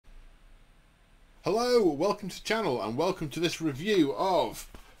Hello, welcome to the channel and welcome to this review of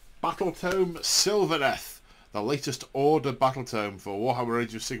Battletome Sylvaneth, the latest order Battletome for Warhammer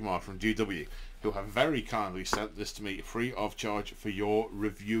Age of Sigmar from GW, who have very kindly sent this to me free of charge for your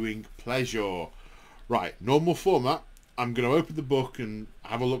reviewing pleasure. Right, normal format. I'm going to open the book and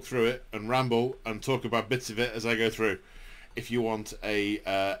have a look through it and ramble and talk about bits of it as I go through. If you want a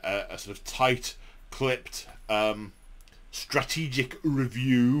sort of tight, clipped, strategic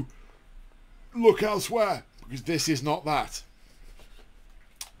review, look elsewhere, because this is not that.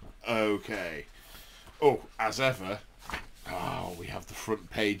 Okay. Oh, as ever, we have the front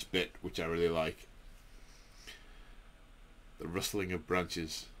page bit, which I really like. The rustling of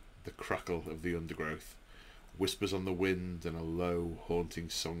branches, the crackle of the undergrowth, whispers on the wind, and a low, haunting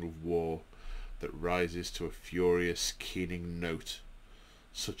song of war that rises to a furious, keening note.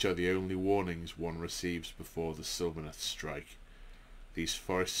 Such are the only warnings one receives before the Sylvaneth strike. These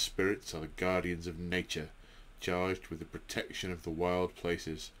forest spirits are the guardians of nature, charged with the protection of the wild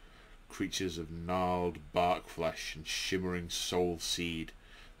places, creatures of gnarled bark flesh and shimmering soul seed.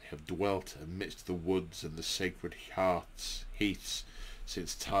 They have dwelt amidst the woods and the sacred heaths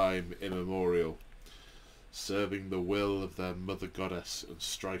since time immemorial, serving the will of their mother goddess and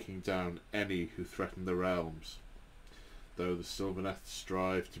striking down any who threaten the realms. Though the Sylvaneth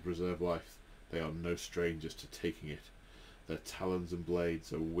strive to preserve life, they are no strangers to taking it. Their talons and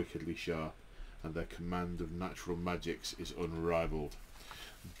blades are wickedly sharp, and their command of natural magics is unrivalled.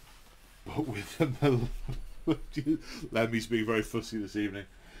 But with let me speak very fussy this evening.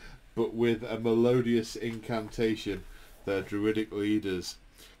 But with a melodious incantation, their druidic leaders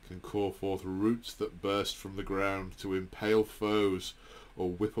can call forth roots that burst from the ground to impale foes or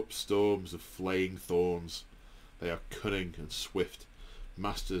whip up storms of flaying thorns. They are cunning and swift,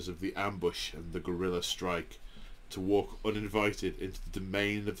 masters of the ambush and the guerrilla strike. To walk uninvited into the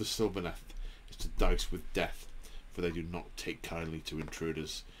domain of the Sylvaneth is to dice with death, for they do not take kindly to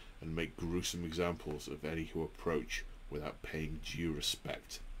intruders, and make gruesome examples of any who approach without paying due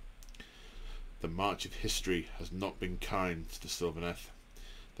respect. The march of history has not been kind to the Sylvaneth.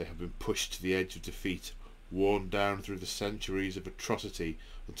 They have been pushed to the edge of defeat, worn down through the centuries of atrocity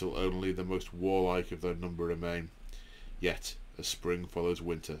until only the most warlike of their number remain. Yet, as spring follows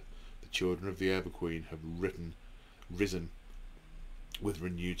winter, the children of the Everqueen have risen with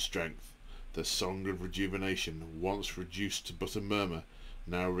renewed strength. The song of rejuvenation, once reduced to but a murmur,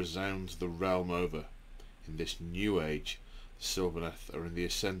 now resounds the realm over. In this new age, the Sylvaneth are in the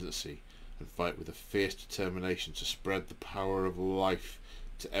ascendancy and fight with a fierce determination to spread the power of life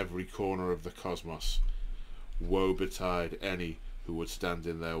to every corner of the cosmos. Woe betide any who would stand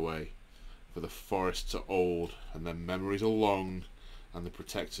in their way, for the forests are old and their memories are long, and the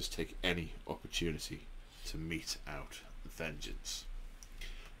protectors take any opportunity to mete out vengeance.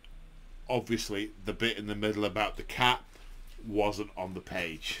 Obviously, the bit in the middle about the cat wasn't on the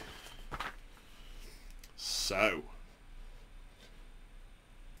page. So,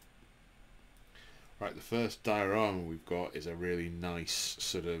 right, the first diorama we've got is a really nice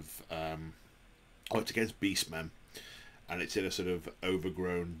sort of it's against beastmen, and it's in a sort of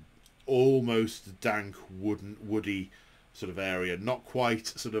overgrown, almost dank, woody sort of area, not quite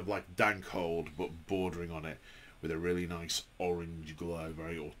sort of like dank hold, but bordering on it, with a really nice orange glow,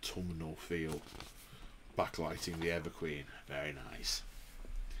 very autumnal feel, backlighting the Everqueen. Very nice.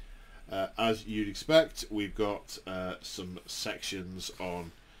 As you'd expect, we've got some sections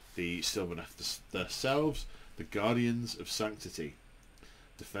on the Sylvaneth themselves. The Guardians of Sanctity,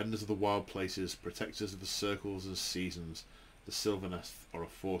 defenders of the wild places, protectors of the circles and seasons. The Sylvaneth are a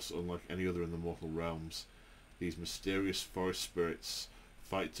force unlike any other in the mortal realms. These mysterious forest spirits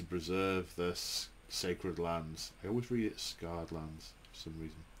fight to preserve their sacred lands. I always read it scarred lands for some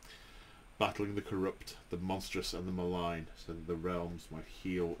reason. Battling the corrupt, the monstrous and the malign, so that the realms might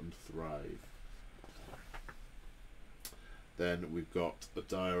heal and thrive. Then we've got a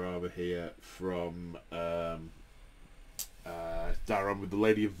diorama here from diorama with the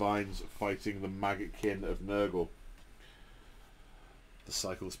Lady of Vines fighting the Maggotkin of Nurgle. The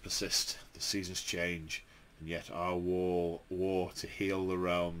cycles persist, the seasons change, and yet our war to heal the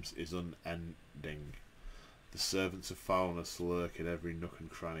realms is unending. The servants of foulness lurk in every nook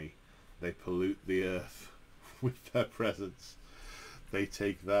and cranny. They pollute the earth with their presence. They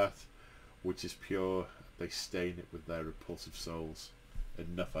take that which is pure, they stain it with their repulsive souls.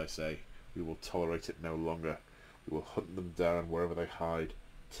 Enough, I say. We will tolerate it no longer. We will hunt them down wherever they hide,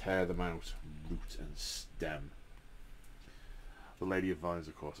 tear them out, root and stem. The Lady of Vines,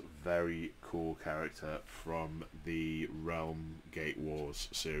 of course, a very cool character from the Realm Gate Wars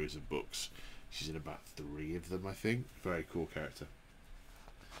series of books. She's in about 3 of them, I think. Very cool character.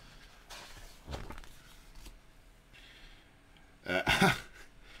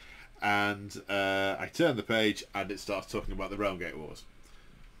 and I turn the page, and it starts talking about the Realmgate Wars.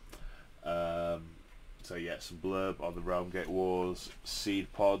 So yeah, some blurb on the Realmgate Wars,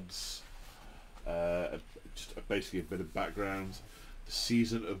 seed pods, just basically a bit of background. The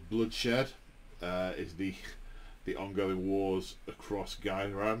Season of Bloodshed is the ongoing wars across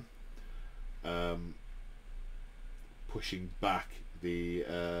Gairan, pushing back the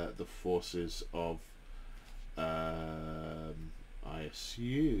forces of I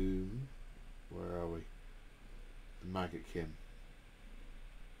assume, where are we? The Maggotkin.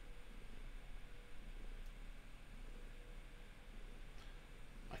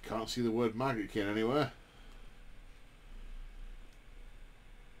 I can't see the word Maggotkin anywhere.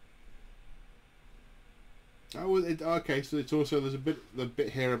 Oh, okay. So it's also, there's a bit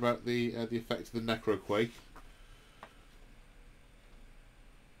here about the effect of the Necroquake,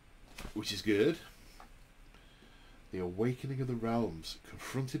 which is good. The awakening of the realms.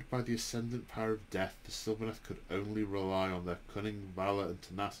 Confronted by the ascendant power of death, the Sylvaneth could only rely on their cunning, valour and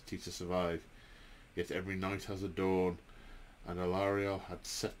tenacity to survive. Yet every night has a dawn, and Alariel had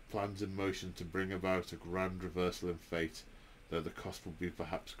set plans in motion to bring about a grand reversal in fate, though the cost will be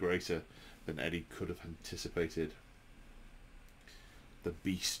perhaps greater than Eddie could have anticipated. The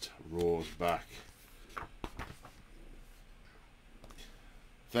beast roars back.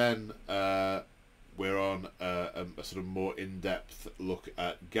 Then we're on a sort of more in-depth look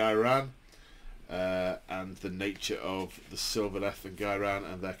at Gairan and the nature of the Sylvaneth and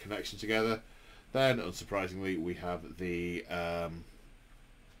Gairan and their connection together. Then, unsurprisingly, we have the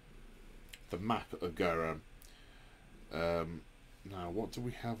map of Gairan. Now, what do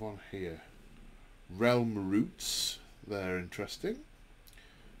we have on here? Realm routes. They're interesting.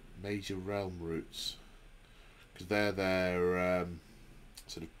 Major realm routes, because they're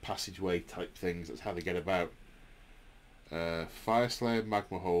sort of passageway type things. That's how they get about. Fireslayer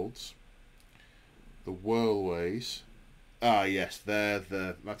magma holds. The whirlways. Ah, yes,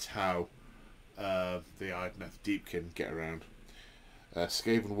 that's how the Idneth Deepkin get around.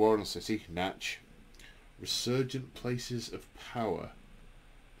 Skaven Warren City, Natch. Resurgent places of power.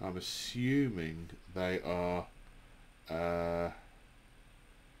 I'm assuming they are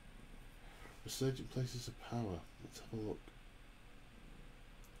resurgent places of power. Let's have a look.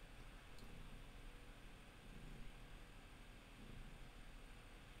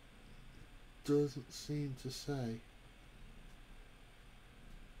 Doesn't seem to say.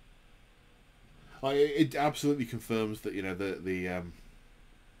 It absolutely confirms that, you know, the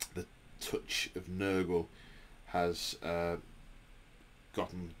touch of Nurgle has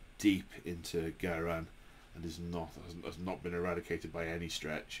gotten deep into Gairan and has not been eradicated by any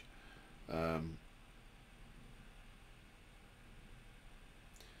stretch.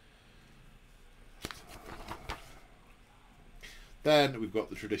 Then we've got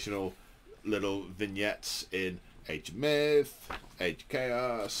the traditional little vignettes in Age of Myth, Age of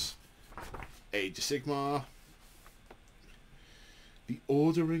Chaos, Age of Sigmar. The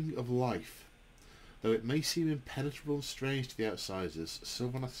ordering of life. Though it may seem impenetrable and strange to the outsiders,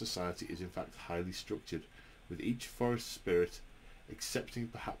 Sylvaneth society is in fact highly structured, with each forest spirit, excepting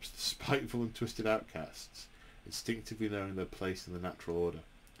perhaps the spiteful and twisted outcasts, instinctively knowing their place in the natural order.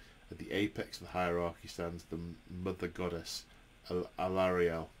 At the apex of the hierarchy stands the mother goddess,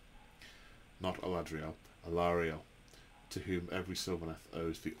 Alariel, not Aladriel, Alariel, to whom every Sylvaneth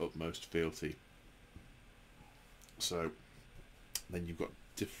owes the utmost fealty. So, then you've got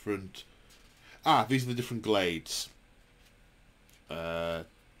different... these are the different glades. How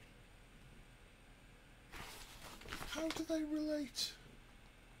do they relate?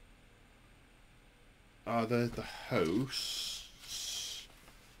 They're the hosts.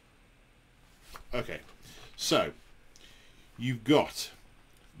 Okay, so you've got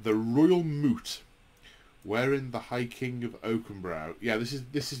the Royal Moot, wherein the High King of Oakenbrow. Yeah, this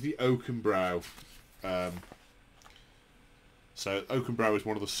is the Oakenbrow. So Oakenbrow is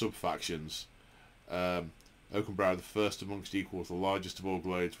one of the sub-factions. Oakenbrow, the first amongst equals, the largest of all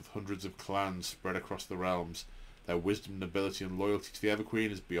glades, with hundreds of clans spread across the realms. Their wisdom, nobility, and loyalty to the Everqueen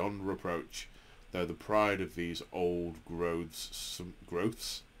is beyond reproach, though the pride of these old growths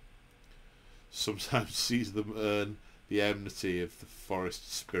sometimes sees them earn the enmity of the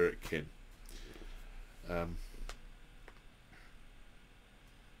forest spirit kin. The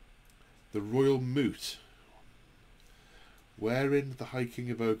Royal Moot, wherein the High King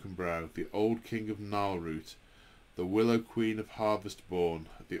of Oakenbrow, the Old King of Gnarlroot, the Willow Queen of Harvestborn,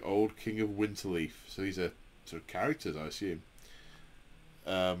 the Old King of Winterleaf. So these are sort of characters, I assume.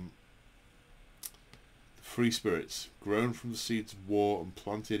 The Free Spirits, grown from the seeds of war and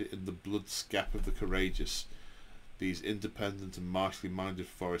planted in the blood scap of the courageous. These independent and martially minded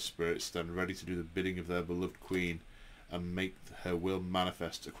forest spirits stand ready to do the bidding of their beloved queen and make her will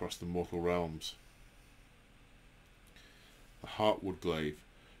manifest across the mortal realms. The Heartwood Glaive.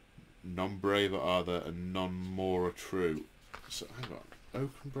 None braver are there, and none more are true. So, hang on.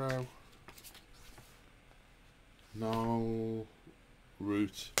 Oakenbrow. Gnarl.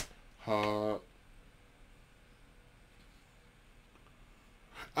 Root. Heart.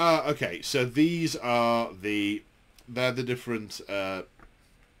 Okay, so these are they're the different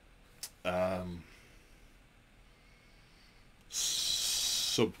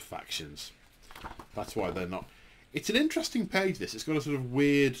sub-factions. That's why they're not... It's an interesting page, this. It's got a sort of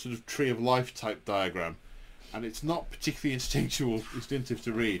weird sort of tree of life type diagram, and it's not particularly instinctive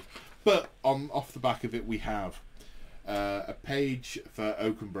to read. But off the back of it, we have a page for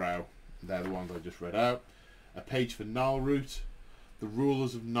Oakenbrow. They're the ones I just read out. A page for Gnarlroot. The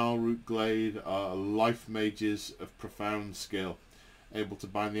rulers of Gnarlroot Glade are life mages of profound skill, able to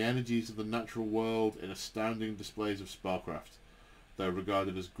bind the energies of the natural world in astounding displays of spellcraft. Though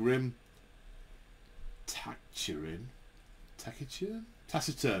regarded as grim, taciturn,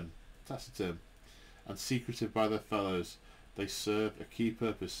 and secretive by their fellows, they serve a key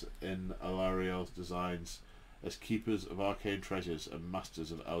purpose in Alariel's designs as keepers of arcane treasures and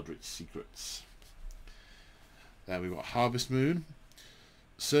masters of eldritch secrets. Then we've got Harvest Moon.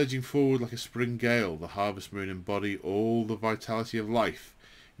 Surging forward like a spring gale, the Harvest Moon embody all the vitality of life.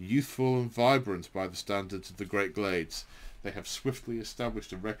 Youthful and vibrant by the standards of the Great Glades, they have swiftly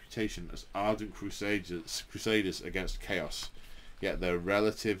established a reputation as ardent crusaders against chaos. Yet their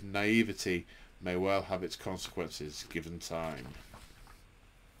relative naivety may well have its consequences, given time.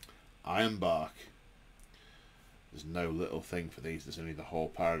 Ironbark. There's no little thing for these, there's only the whole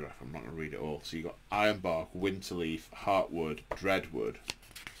paragraph. I'm not going to read it all. So you've got Ironbark, Winterleaf, Heartwood, Dreadwood.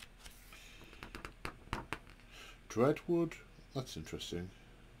 Dreadwood? That's interesting.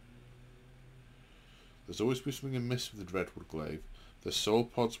 There's always been something amiss with the Dreadwood Glaive. The soul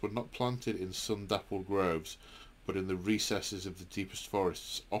pods were not planted in sun-dappled groves, but in the recesses of the deepest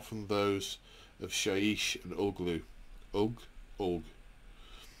forests, often those of Shaish and Ulg,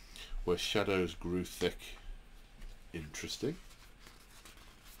 where shadows grew thick. Interesting.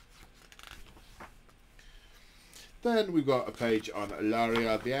 Then we've got a page on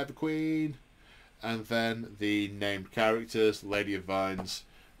Ilaria the Everqueen, and then the named characters, Lady of Vines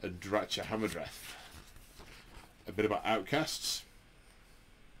and Dracha Hammerdreth. A bit about outcasts.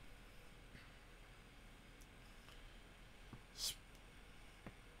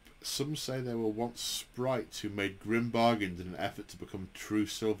 Some say there were once sprites who made grim bargains in an effort to become true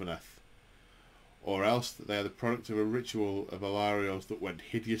Sylvaneth, or else that they are the product of a ritual of Alarios that went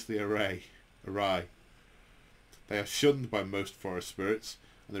hideously awry. They are shunned by most forest spirits,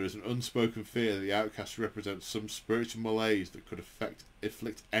 and there is an unspoken fear that the outcasts represent some spiritual malaise that could afflict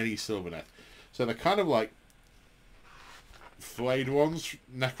any Sylvaneth. So they're kind of like flayed ones,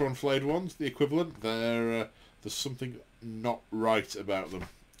 Necron flayed ones, the equivalent. There's something not right about them,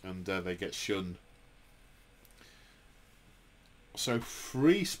 and they get shunned. So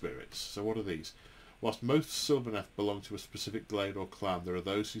free spirits. So what are these? Whilst most Sylvaneth belong to a specific glade or clan, there are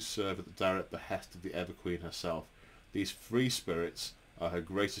those who serve at the direct behest of the Everqueen herself. These free spirits are her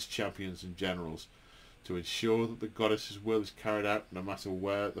greatest champions and generals, to ensure that the goddess's will is carried out no matter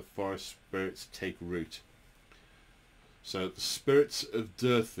where the forest spirits take root. So the spirits of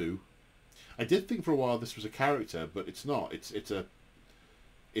Durthu. I did think for a while this was a character, but it's not. It's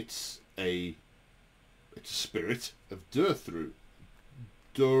a spirit of Durthu.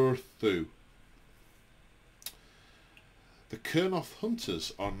 The Kurnoth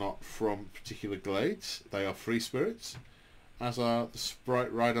Hunters are not from particular glades. They are free spirits, as are the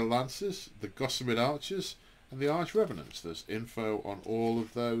Sprite Rider Lancers, the Gossamer Archers, and the Arch Revenants. There's info on all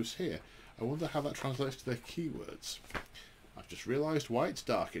of those here. I wonder how that translates to their keywords. I've just realised why it's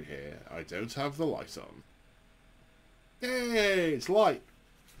dark in here. I don't have the light on. Yay! It's light!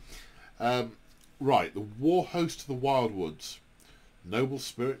 Right, the War Host of the Wildwoods. Noble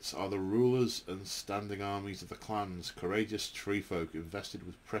spirits are the rulers and standing armies of the clans, courageous tree folk invested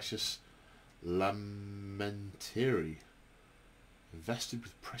with precious lamentiri.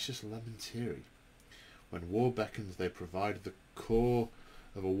 When war beckons, they provide the core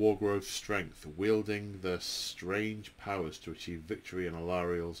of a wargrove's strength, wielding their strange powers to achieve victory in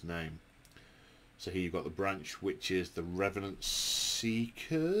Alariel's name. So here you've got the branch, which is the Revenant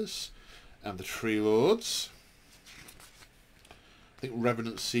Seekers and the Tree Lords. I think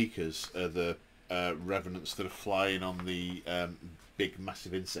Revenant Seekers are the revenants that are flying on the big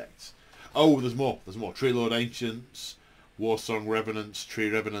massive insects. Oh, there's more. There's more. Tree Lord Ancients, Warsong Revenants, Tree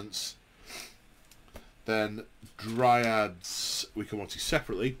Revenants. Then Dryads we come on to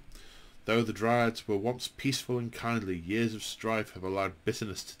separately. Though the Dryads were once peaceful and kindly, years of strife have allowed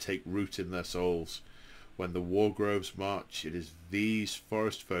bitterness to take root in their souls. When the wargroves march, it is these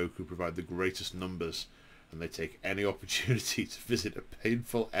forest folk who provide the greatest numbers, and they take any opportunity to visit a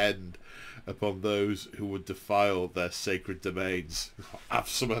painful end upon those who would defile their sacred domains. Have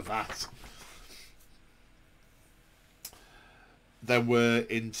some of that. Then we're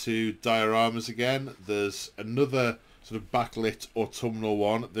into dioramas again. There's another sort of backlit autumnal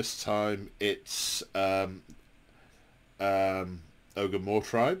one. This time it's Ogre Moor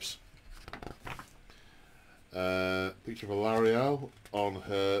Tribes. Picture of Alarielle on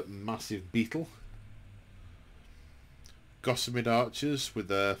her massive beetle. Gossamer archers with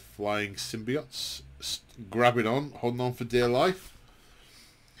their flying symbiotes grabbing on, holding on for dear life.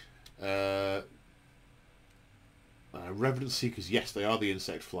 Revenant Seekers, yes, they are the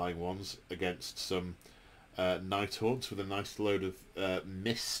insect flying ones, against some Nighthawks with a nice load of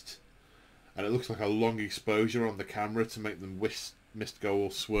mist, and it looks like a long exposure on the camera to make them mist go all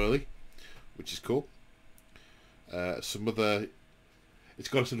swirly, which is cool. Some other, it's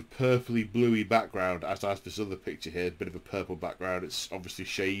got a sort of purpley bluey background, as has this other picture here, a bit of a purple background. It's obviously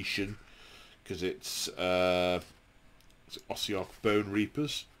Shaishan, because it's Ossiarch Bone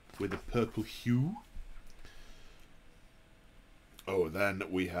Reapers with a purple hue. Oh, then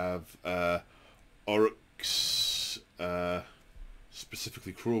we have Oryx,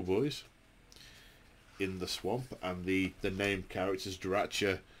 specifically Cruel Boys, in the swamp, and the named characters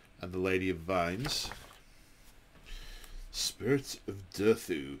Duracha and the Lady of Vines. Spirits of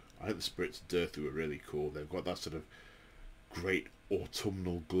Durthu. I think the Spirits of Durthu are really cool. They've got that sort of great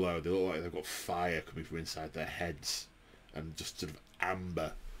autumnal glow. They look like they've got fire coming from inside their heads, and just sort of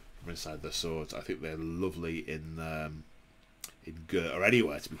amber from inside their swords. I think they're lovely in Gurt, or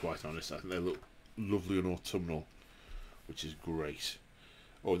anywhere, to be quite honest. I think they look lovely and autumnal, which is great.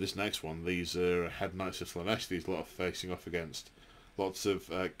 Oh, this next one, these are Head Knights of Slaanesh. These lot are facing off against lots of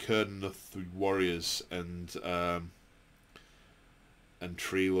Kurnuth warriors and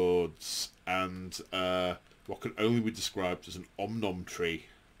tree lords, and what can only be described as an omnom tree,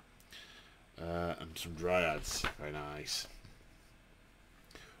 and some dryads. Very nice.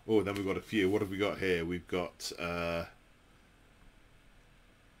 Oh, then we've got a few. What have we got here? We've got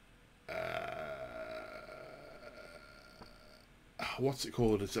what's it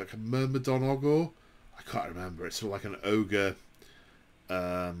called? It's like a Myrmidon Ogre. I can't remember. It's sort of like an ogre.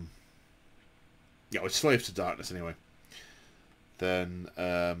 Yeah, it's Slave to Darkness anyway. Then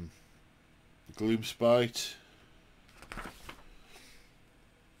Gloomspite,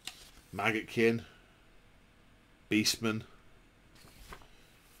 Maggotkin, Beastman,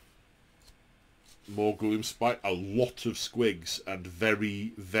 more Gloomspite, a lot of squigs, and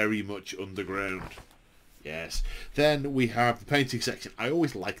very, very much underground. Yes. Then we have the painting section. I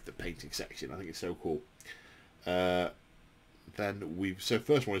always like the painting section. I think it's so cool. Then so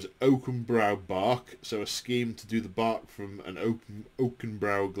first one is Oakenbrow Bark. So a scheme to do the bark from an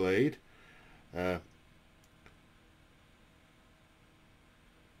Oakenbrow glade.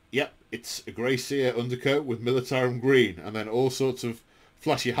 Yep, it's a grey seer undercoat with Militarum green, and then all sorts of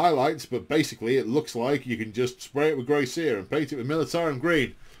flashy highlights, but basically it looks like you can just spray it with grey seer and paint it with Militarum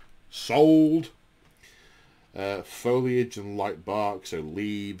green. Sold! Foliage and light bark, so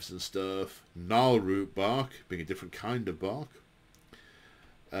leaves and stuff. Gnarlroot bark, being a different kind of bark.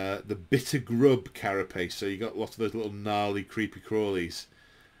 The bitter grub carapace, so you got lots of those little gnarly creepy crawlies.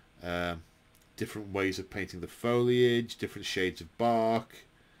 Different ways of painting the foliage, different shades of bark.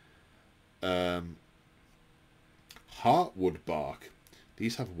 Heartwood bark.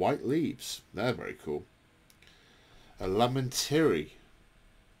 These have white leaves. They're very cool. A Lamentiri.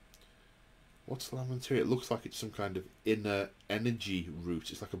 What's Lamentiri? It looks like it's some kind of inner energy root.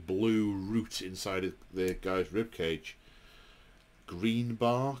 It's like a blue root inside of the guy's ribcage. Green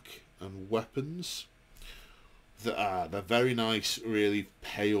bark and weapons. They're very nice, really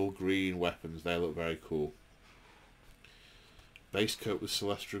pale green weapons. They look very cool. Base coat with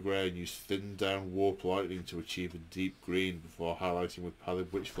Celestial Grey and use thinned down Warp Lightning to achieve a deep green before highlighting with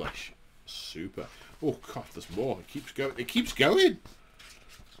Pallid Witch Flesh. Super. Oh god, there's more. It keeps going. It keeps going!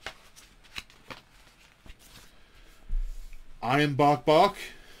 Ironbark bark.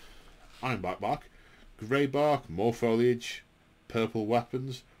 Ironbark bark. Grey bark, more foliage. Purple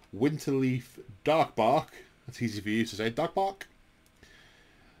weapons. Winterleaf dark bark. That's easy for you to say. Dark bark.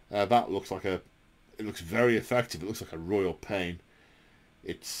 That looks like a... It looks very effective. It looks like a royal pain.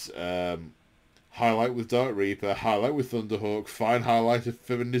 It's highlight with Dark Reaper, highlight with Thunderhawk, fine highlight of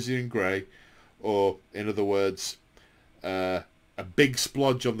Feminizian Grey, or in other words, a big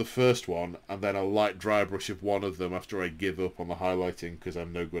splodge on the first one, and then a light dry brush of one of them after I give up on the highlighting because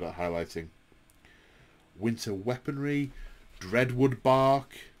I'm no good at highlighting. Winter weaponry, dreadwood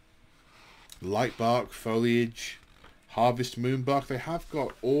bark, light bark, foliage, harvest moon bark. They have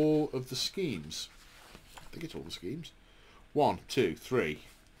got all of the schemes. I think it's all the schemes. 1, 2, 3,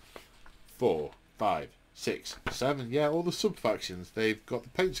 4, 5, 6, 7. Yeah, all the sub-factions they've got the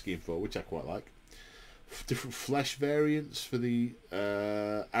paint scheme for, which I quite like. Different flesh variants for the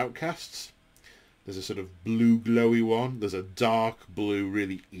outcasts. There's a sort of blue glowy one. There's a dark blue,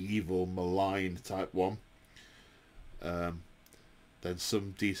 really evil, malign type one. Then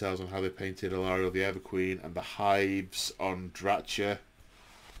some details on how they painted Alariel the Everqueen and the hives on Dratcha.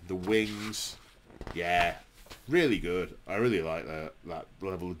 The wings. Yeah, really good. I really like that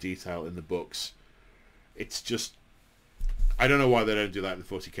level of detail in the books. It's just... I don't know why they don't do that in the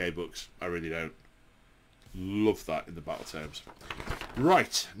 40k books. I really don't. Love that in the Battletomes.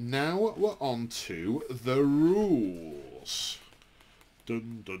 Right, now we're on to the rules.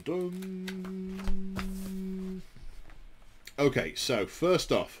 Dun dun dun. Okay, so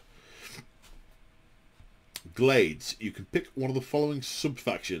first off, Glades. You can pick one of the following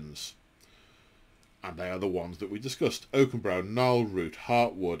sub-factions. And they are the ones that we discussed. Oakenbrow, Gnarlroot,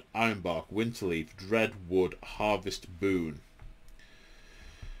 Heartwood, Ironbark, Winterleaf, Dreadwood, Harvest Boon.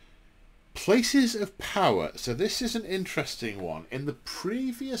 Places of power. So this is an interesting one. In the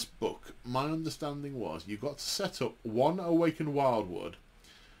previous book, my understanding was you got to set up one Awakened Wildwood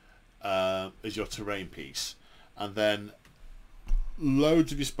as your terrain piece. And then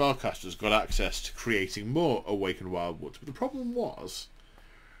loads of your spellcasters got access to creating more Awakened Wildwoods. But the problem was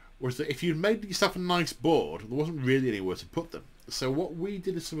that if you'd made yourself a nice board, there wasn't really anywhere to put them. So what we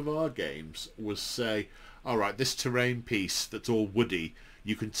did in some of our games was say, alright, this terrain piece that's all woody,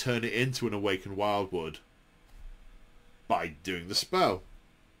 you can turn it into an Awakened Wildwood by doing the spell.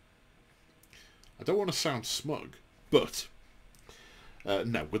 I don't want to sound smug, but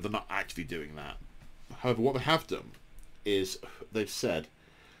no, they're not actually doing that. However, what they have done is they've said,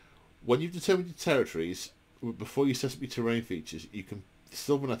 when you've determined your territories, before you set up your terrain features, the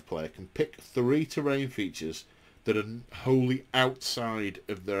Sylvaneth player can pick 3 terrain features that are wholly outside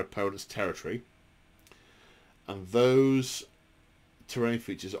of their opponent's territory, and those terrain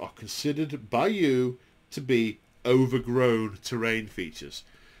features are considered by you to be overgrown terrain features.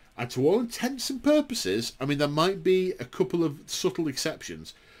 And to all intents and purposes, I mean, there might be a couple of subtle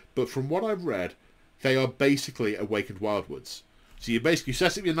exceptions, but from what I've read, they are basically Awakened Wildwoods. So you basically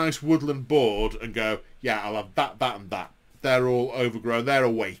set up your nice woodland board and go, yeah, I'll have that, that, and that. They're all overgrown. They're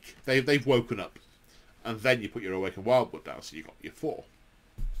awake. They've woken up. And then you put your Awakened Wildwood down, so you got your 4.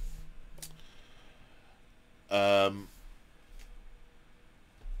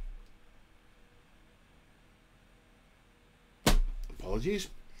 Apologies.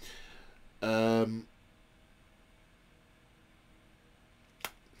 At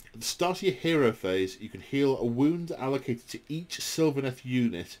the start of your hero phase, you can heal a wound allocated to each Sylvaneth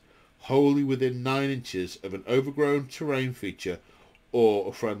unit wholly within 9 inches of an overgrown terrain feature or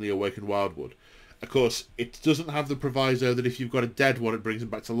a friendly Awakened Wildwood. Of course, it doesn't have the proviso that if you've got a dead one, it brings them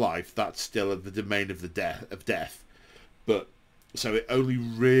back to life. That's still the domain of death. But so it only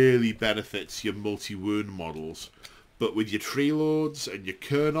really benefits your multi-wound models. But with your Tree Lords and your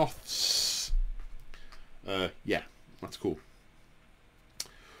Kurnoths, yeah, that's cool.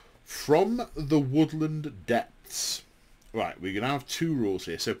 From the Woodland Depths. Right, we're going to have 2 rules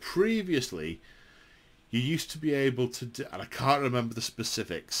here. So previously, you used to be able to do, and I can't remember the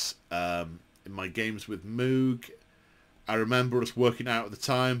specifics, in my games with Moog, I remember us working out at the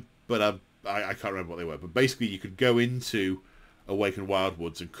time, but I can't remember what they were. But basically, you could go into Awakened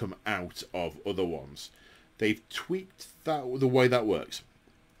Wildwoods and come out of other ones. They've tweaked the way that works.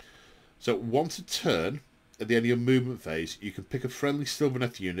 So once a turn, at the end of your movement phase, you can pick a friendly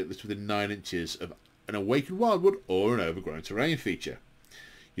Sylvaneth unit that's within 9 inches of an Awakened Wildwood or an overgrown terrain feature.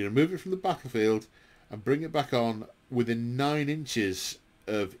 You remove it from the battlefield and bring it back on within 9 inches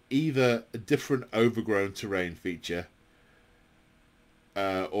of either a different overgrown terrain feature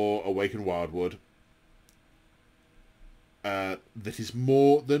or Awakened Wildwood that is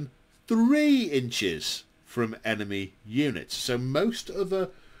more than 3 inches from enemy units. So most other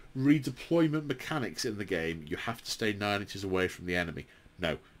redeployment mechanics in the game, you have to stay 9 inches away from the enemy.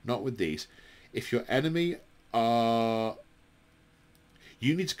 No, not with these. If your enemy are...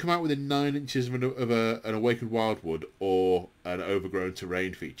 You need to come out within 9 inches of an Awakened Wildwood or an overgrown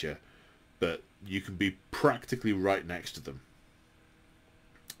terrain feature, but you can be practically right next to them,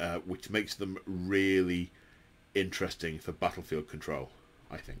 which makes them really interesting for battlefield control,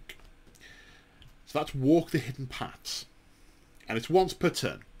 I think. So that's Walk the Hidden Paths. and it's once per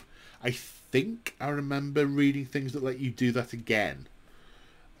turn. I think I remember reading things that let you do that again.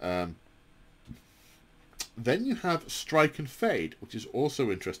 Then you have Strike and Fade, which is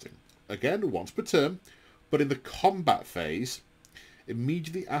also interesting. Again, once per turn, but in the combat phase,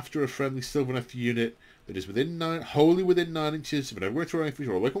 immediately after a friendly Sylvaneth unit that is wholly within 9 inches of an overgrown terrain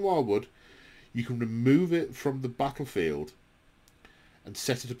feature or awakened wildwood, you can remove it from the battlefield and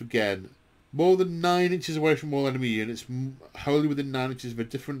set it up again more than 9 inches away from all enemy units, wholly within 9 inches of a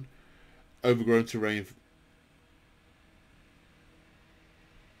different overgrown terrain.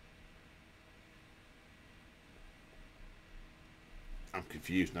 I'm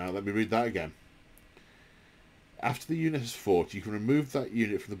confused now. Let me read that again. After the unit has fought, you can remove that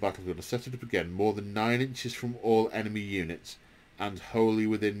unit from the battlefield and set it up again more than 9 inches from all enemy units and wholly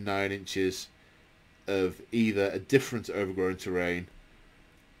within 9 inches of either a different overgrown terrain.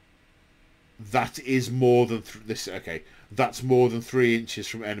 That is more than that's more than 3 inches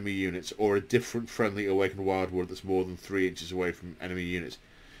from enemy units, or a different friendly awakened wildwood that's more than 3 inches away from enemy units.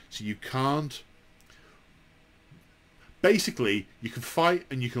 So you can't. Basically, you can fight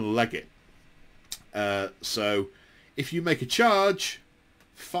and you can leg it. So if you make a charge,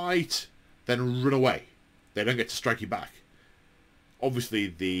 fight, then run away. They don't get to strike you back. Obviously,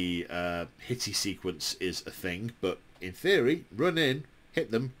 the hitty sequence is a thing, but in theory, run in,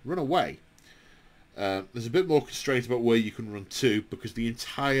 hit them, run away. There's a bit more constraint about where you can run to, because the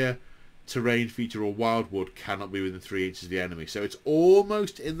entire terrain feature or wildwood cannot be within 3 inches of the enemy. So it's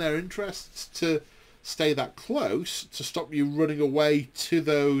almost in their interests to stay that close to stop you running away to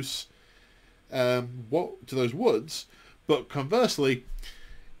those woods, but conversely,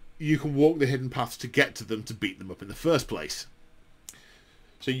 you can walk the hidden paths to get to them to beat them up in the first place.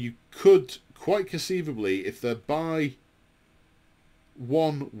 So you could quite conceivably, if they're by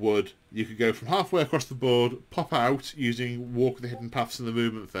 1 wood, you could go from halfway across the board, pop out using walk the hidden paths in the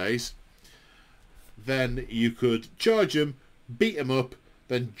movement phase. Then you could charge them, beat them up,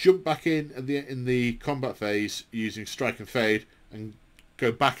 then jump back in the combat phase using Strike and Fade, and go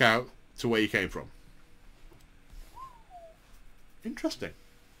back out to where you came from. Interesting.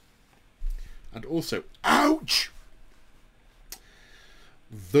 And also, ouch!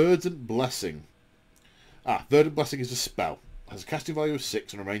 Verdant Blessing. Verdant Blessing is a spell. It has a casting value of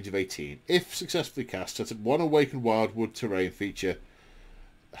 6 and a range of 18. If successfully cast, set up 1 awakened wildwood terrain feature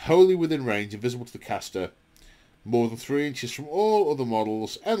wholly within range, invisible to the caster, more than 3 inches from all other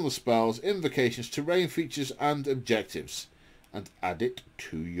models, endless spells, invocations, terrain features, and objectives, and add it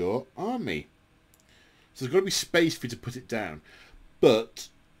to your army. So there's got to be space for you to put it down. But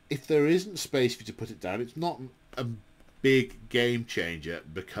if there isn't space for you to put it down, it's not a big game changer,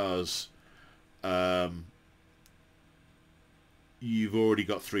 because you've already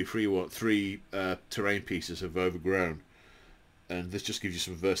got three terrain pieces of overgrown, and this just gives you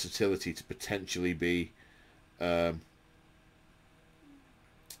some versatility to potentially be so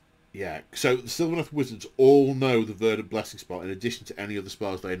the Sylvaneth Wizards all know the Verdant Blessing spell in addition to any other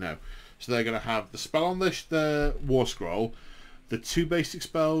spells they know. So they're going to have the spell on the War Scroll, the 2 basic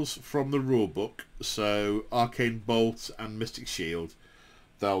spells from the rulebook, so Arcane Bolt and Mystic Shield.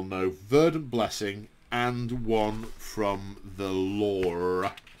 They'll know Verdant Blessing and 1 from the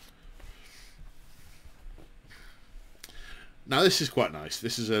lore. Now this is quite nice.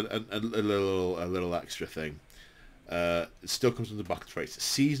 This is a little extra thing. It still comes under battle traits.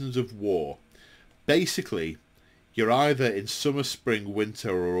 Seasons of War. Basically, you're either in summer, spring,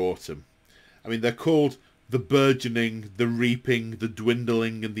 winter, or autumn. I mean, they're called the burgeoning, the reaping, the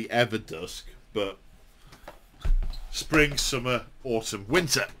dwindling, and the ever dusk. But spring, summer, autumn,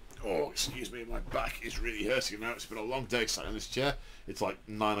 winter. Oh, excuse me, my back is really hurting now. It's been a long day sat in this chair. It's like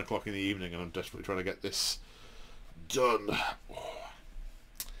 9 o'clock in the evening, and I'm desperately trying to get this done. Oh,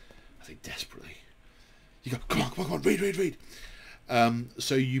 I think desperately. You go, come on, read.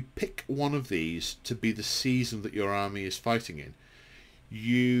 So you pick one of these to be the season that your army is fighting in.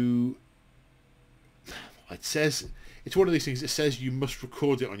 It says, it's one of these things, it says you must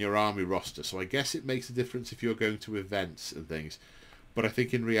record it on your army roster, so I guess it makes a difference if you're going to events and things. But I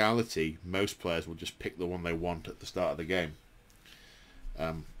think in reality, most players will just pick the one they want at the start of the game.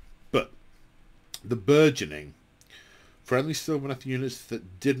 But the burgeoning, friendly Sylvaneth units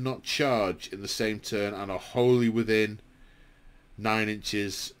that did not charge in the same turn and are wholly within 9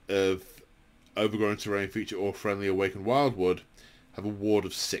 inches of overgrown terrain feature or friendly awakened wildwood have a ward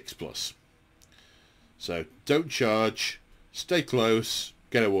of 6+. So don't charge, stay close,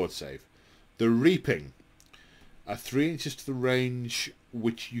 get a ward save. The reaping are 3 inches to the range,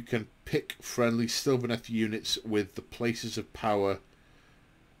 which you can pick friendly Sylvaneth units with the places of power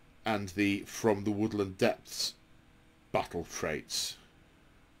and the from the woodland depths battle traits.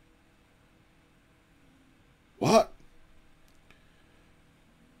 What?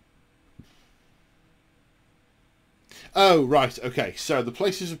 Oh, right, okay. So the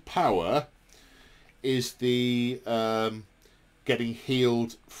places of power is the getting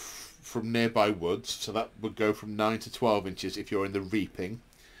healed from nearby woods. So that would go from 9 to 12 inches if you're in the reaping.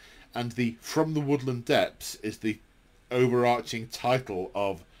 And the from the woodland depths is the overarching title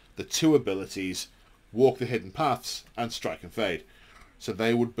of the two abilities, Walk the Hidden Paths and Strike and Fade. So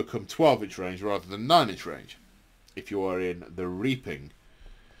they would become 12-inch range rather than 9-inch range if you are in the reaping.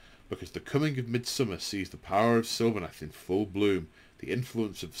 Because the coming of midsummer sees the power of Sylvaneth in full bloom, the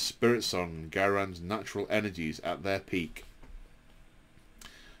influence of Spirit Song and Gairan's natural energies at their peak.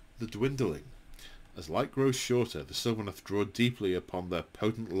 The dwindling. As light grows shorter, the Sylvaneth draw deeply upon their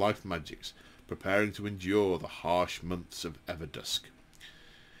potent life magics, preparing to endure the harsh months of Everdusk.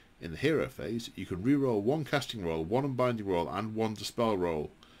 In the hero phase, you can reroll one casting roll, one unbinding roll, and one dispel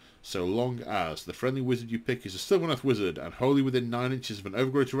roll, so long as the friendly wizard you pick is a Sylvaneth wizard and wholly within 9 inches of an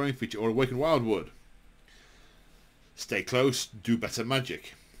overgrown terrain feature or awakened wildwood. Stay close, do better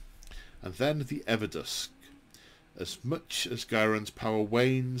magic. And then the Everdusk. As much as Gairan's power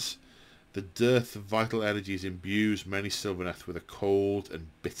wanes, the dearth of vital energies imbues many Sylvaneth with a cold and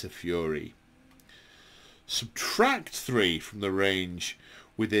bitter fury. Subtract 3 from the range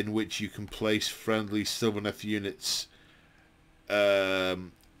within which you can place friendly Sylvaneth units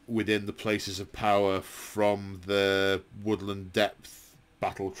within the places of power from the woodland depth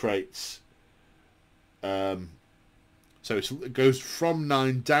battle traits. So it goes from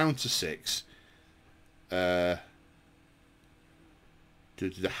 9 down to 6.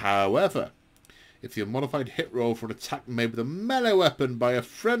 However, if the unmodified hit roll for an attack made with a melee weapon by a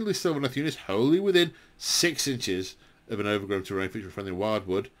friendly Sylvaneth unit wholly within 6 inches of an overgrown terrain feature of friendly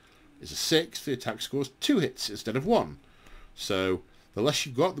wildwood is a 6, the attack scores 2 hits instead of 1. So the less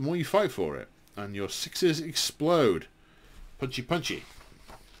you've got, the more you fight for it. And your 6s explode. Punchy punchy.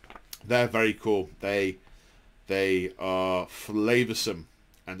 They're very cool. They are flavoursome.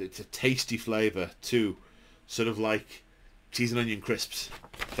 And it's a tasty flavour too. Sort of like cheese and onion crisps.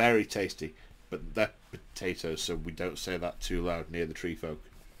 Very tasty. But they're potatoes, so we don't say that too loud near the tree folk.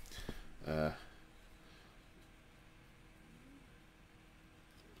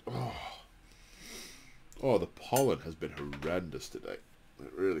 Oh, the pollen has been horrendous today.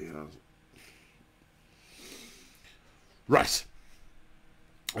 It really has. Right.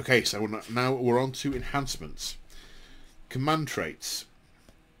 Okay, so now we're on to enhancements. Command traits.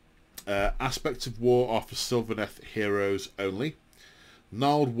 Aspects of war are for Sylvaneth heroes only.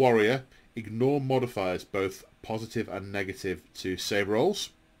 Gnarled Warrior. Ignore modifiers, both positive and negative, to save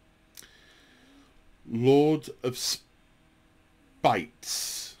rolls. Lord of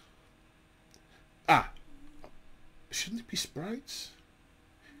Spites. Shouldn't it be sprites?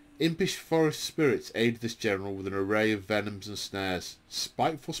 Impish forest spirits aid this general with an array of venoms and snares.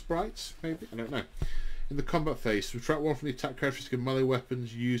 Spiteful sprites, maybe? I don't know. In the combat phase, subtract 1 from the attack characteristic of melee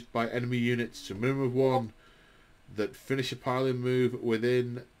weapons used by enemy units to a minimum of 1 that finish a piling move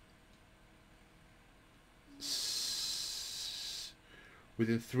within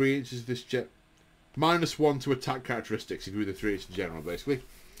 3 inches of this minus 1 to attack characteristics if you're within 3 inches in general, basically.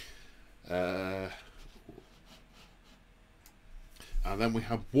 And then we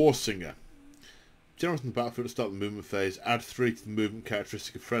have Warsinger. Generals in the battlefield to start the movement phase. Add 3 to the movement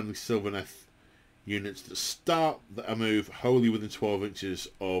characteristic of friendly Sylvaneth units that start a move wholly within 12 inches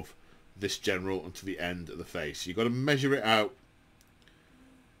of this general until the end of the phase. So you've got to measure it out.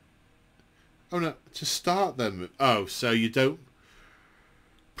 Oh no, to start them. Oh, so you don't...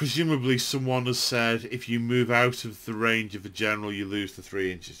 Presumably someone has said if you move out of the range of the general you lose the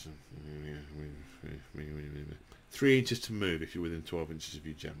 3 inches. 3 inches to move if you're within 12 inches of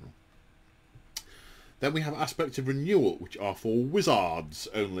your general. Then we have aspects of renewal, which are for wizards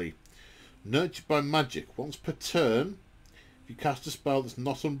only. Nurtured by magic. Once per turn, if you cast a spell that's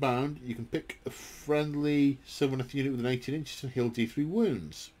not unbound, you can pick a friendly Sylvaneth unit within 18 inches and heal D3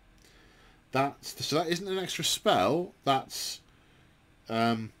 wounds. So that isn't an extra spell. That's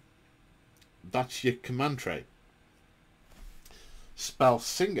your command trait. Spell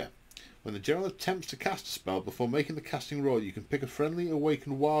Singer. When the general attempts to cast a spell before making the casting roll, you can pick a friendly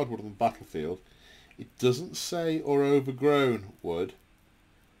awakened wildwood on the battlefield. It doesn't say or overgrown wood.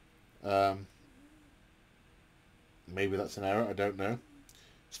 Maybe that's an error, I don't know.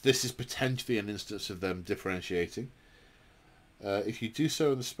 So this is potentially an instance of them differentiating. If you do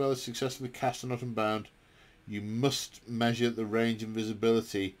so and the spell is successfully cast and not unbound, you must measure the range and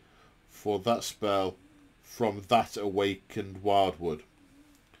visibility for that spell from that awakened wildwood.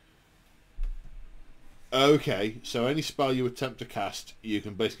 Okay, so any spell you attempt to cast, you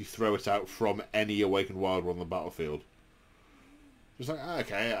can basically throw it out from any Awakened Wild one on the battlefield. Just like,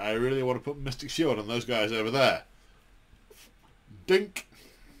 okay, I really want to put Mystic Shield on those guys over there. Dink!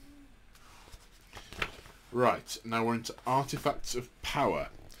 Right, now we're into Artifacts of Power.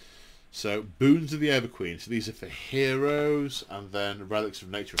 So, Boons of the Everqueen. So these are for heroes, and then Relics of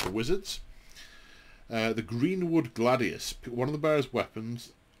Nature for wizards. The Greenwood Gladius. Pick one of the bearer's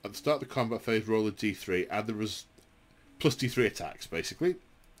weapons. At the start of the combat phase, roll a d3. Add the plus d3 attacks, basically.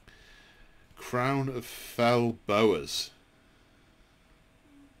 Crown of Fell Boas.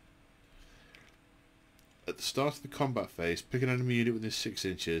 At the start of the combat phase, pick an enemy unit within 6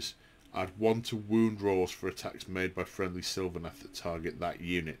 inches. Add 1 to wound rolls for attacks made by friendly Sylvaneth that target that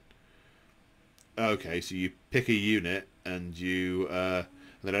unit. Okay, so you pick a unit and you, and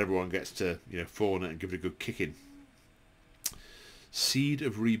then everyone gets to, fall on it and give it a good kicking. Seed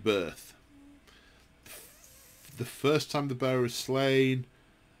of Rebirth. The first time the bearer is slain,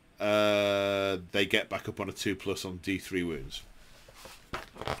 they get back up on a 2+ on D3 wounds.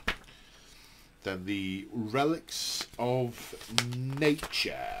 Then the Relics of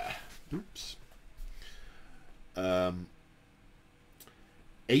Nature. Oops.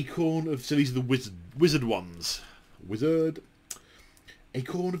 Acorn of... So these are the wizard ones. Wizard.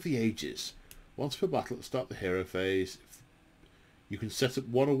 Acorn of the Ages. Once per battle at the start of the hero phase, you can set up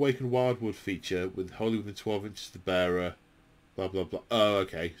one Awakened Wildwood feature with wholly within 12 inches of the bearer. Blah, blah, blah. Oh,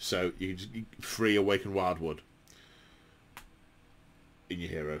 okay. So you can just free Awakened Wildwood in your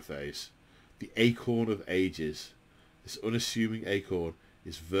hero phase. The Acorn of Ages. This unassuming acorn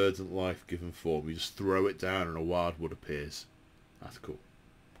is verdant life given form. You just throw it down and a wildwood appears. That's cool.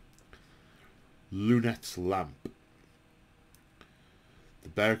 Lunette's Lamp. The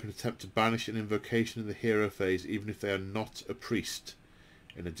bearer can attempt to banish an invocation in the hero phase even if they are not a priest.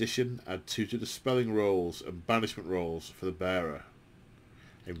 In addition, add 2 to dispelling rolls and banishment rolls for the bearer.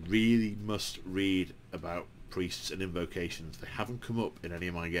 I really must read about priests and invocations. They haven't come up in any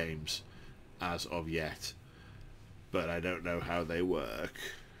of my games as of yet, but I don't know how they work,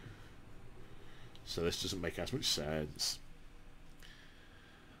 so this doesn't make as much sense.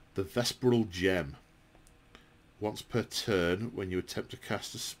 The Vespral Gem. Once per turn, when you attempt to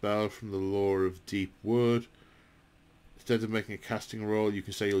cast a spell from the lore of Deep Wood, instead of making a casting roll, you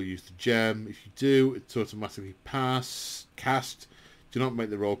can say you'll use the gem. If you do, it's automatically cast. Do not make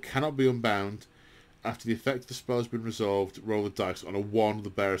the roll. Cannot be unbound. After the effect of the spell has been resolved, roll the dice. On a 1,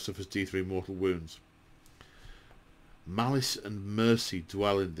 the bearer suffers d3 mortal wounds. Malice and Mercy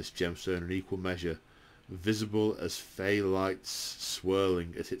dwell in this gemstone in equal measure, visible as fey lights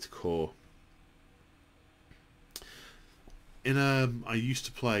swirling at its core. I used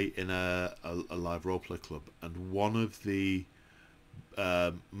to play in a live roleplay club, and one of the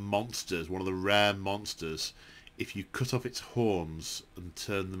monsters, one of the rare monsters, if you cut off its horns and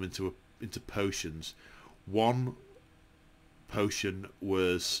turn them into potions, one potion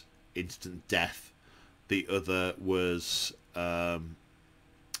was instant death, the other was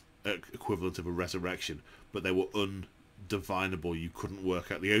equivalent of a resurrection, but they were undivinable. You couldn't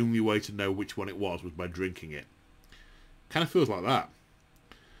work out. The only way to know which one it was by drinking it. Kind of feels like that.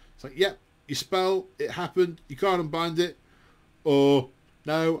 It's like, yep, you spell, it happened, you can't unbind it, or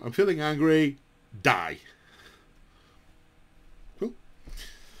no, I'm feeling angry, die. Cool.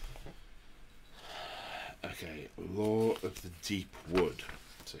 Okay, Lore of the Deep Wood.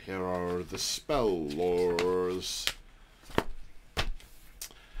 So here are the spell lores.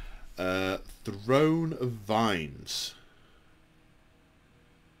 Throne of Vines.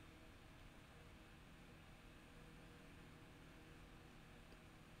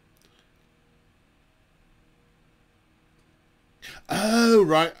 Oh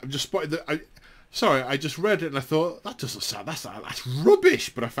right, I've just spotted that. Sorry, I just read it and I thought that doesn't sound. That's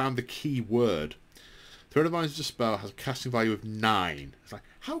rubbish. But I found the key word. Throne of Vines is a spell has a casting value of 9. It's like,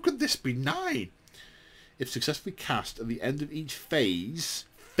 how could this be 9? If successfully cast at the end of each phase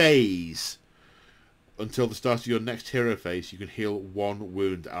until the start of your next hero phase, you can heal 1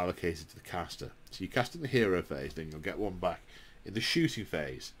 wound allocated to the caster. So you cast in the hero phase, then you'll get 1 back in the shooting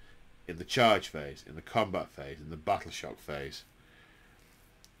phase, in the charge phase, in the combat phase, in the battle shock phase.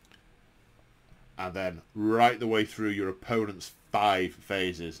 And then right the way through your opponent's 5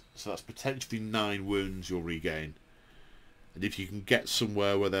 phases. So that's potentially 9 wounds you'll regain. And if you can get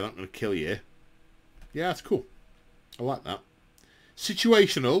somewhere where they're not going to kill you, yeah, that's cool. I like that.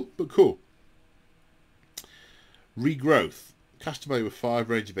 Situational, but cool. Regrowth. Cast value of 5,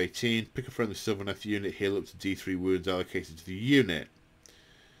 range of 18. Pick a friendly Sylvaneth unit, heal up to D3 wounds allocated to the unit.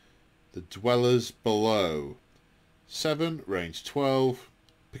 The Dwellers Below. 7, range 12.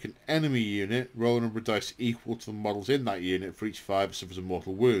 Pick an enemy unit, roll a number of dice equal to the models in that unit. For each 5 it suffers a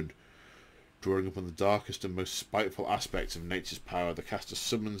mortal wound. Drawing upon the darkest and most spiteful aspects of nature's power, the caster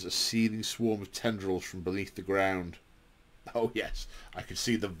summons a seething swarm of tendrils from beneath the ground. Oh yes, I can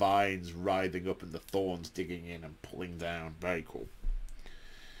see the vines writhing up and the thorns digging in and pulling down. Very cool.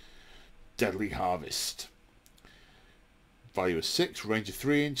 Deadly Harvest. Value of 6, range of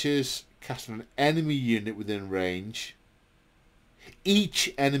 3 inches. Cast on an enemy unit within range.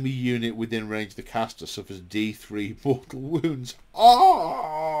 Each enemy unit within range of the caster suffers D3 mortal wounds.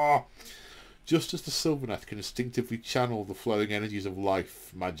 Oh! Just as the Sylvaneth can instinctively channel the flowing energies of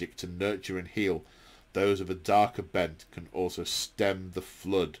life magic to nurture and heal, those of a darker bent can also stem the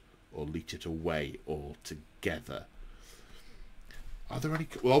flood or leech it away altogether. Are there any...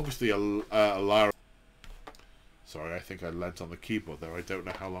 Well, obviously, Alara... Sorry, I think I leant on the keyboard there. I don't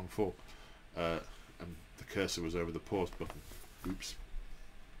know how long for. And the cursor was over the pause button. Oops.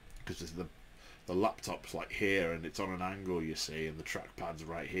 Because the laptop's like here, and it's on an angle, you see, and the trackpad's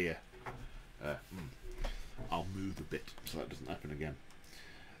right here. I'll move a bit so that doesn't happen again.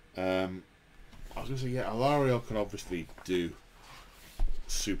 I was going to say, yeah, Alariel can obviously do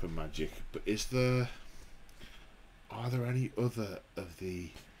super magic, but are there any other of the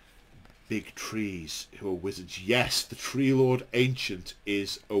big trees who are wizards? Yes, the Tree Lord Ancient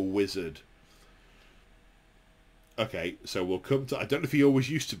is a wizard. Okay, so we'll come to... I don't know if he always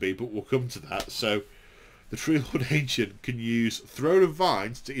used to be, but we'll come to that. So, the Tree Lord Ancient can use Throne of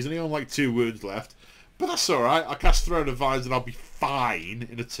Vines. He's only on like 2 wounds left, but that's alright. I'll cast Throne of Vines and I'll be fine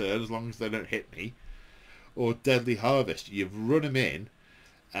in a turn as long as they don't hit me. Or Deadly Harvest. You've run him in,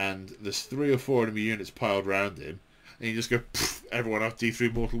 and there's 3 or 4 enemy units piled around him, and you just go, pfft, everyone have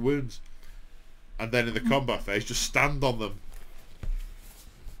D3 mortal wounds. And then in the combat phase, just stand on them.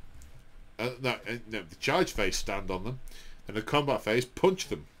 No, the charge phase, stand on them. And the combat phase, punch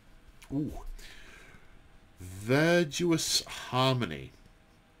them. Ooh. Verdurous Harmony.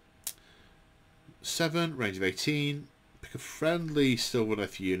 7, range of 18. Pick a friendly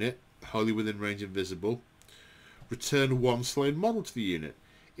Sylvaneth unit, wholly within range invisible. Return 1 slain model to the unit.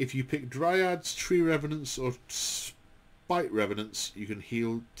 If you pick Dryads, Tree Revenants, or Spite Revenants, you can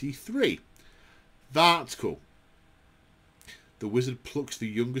heal D3. That's cool. The wizard plucks the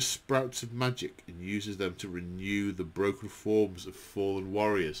youngest sprouts of magic and uses them to renew the broken forms of fallen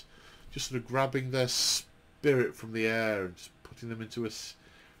warriors. Just sort of grabbing their spirit from the air and just putting them into a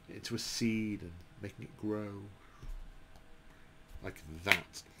seed and making it grow. Like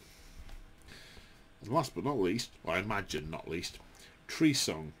that. And last but not least, well, I imagine not least, Tree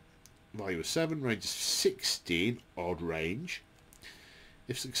Song. Value of 7, range of 16, odd range.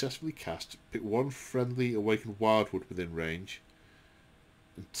 If successfully cast, pick 1 friendly awakened wildwood within range.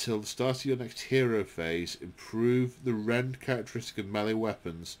 Until the start of your next hero phase, improve the rend characteristic of melee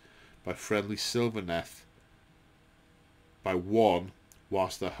weapons by friendly Sylvaneth by 1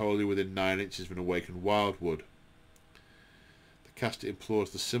 whilst they're wholly within 9 inches of an awakened wildwood. The caster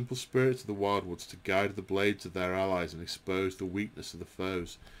implores the simple spirits of the wildwoods to guide the blades of their allies and expose the weakness of the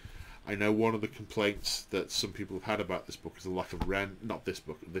foes. I know one of the complaints that some people have had about this book is the lack of rend. Not this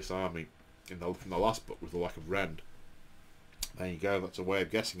book, this army. From the last book was the lack of rend. There you go, that's a way of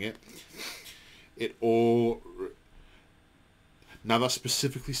guessing it. Now that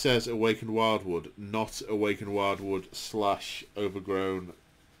specifically says Awakened Wildwood, not Awakened Wildwood / overgrown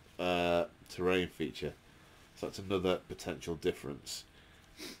terrain feature. So that's another potential difference.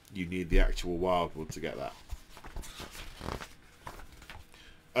 You need the actual Wildwood to get that.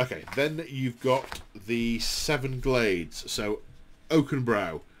 Okay, then you've got the 7 glades. So,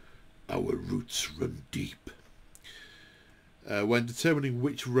 Oakenbrow. Our roots run deep. When determining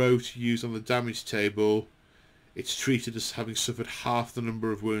which row to use on the damage table, it's treated as having suffered half the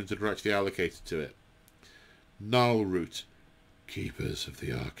number of wounds that are actually allocated to it. Gnarl Root. Keepers of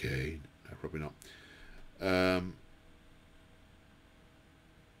the Arcane. No, probably not.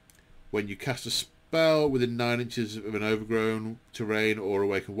 When you cast a spell within 9 inches of an overgrown terrain or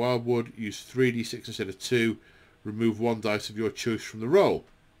awakened wildwood, use 3d6 instead of 2. Remove 1 dice of your choice from the roll.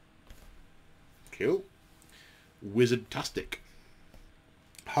 Cool. Wizardtastic.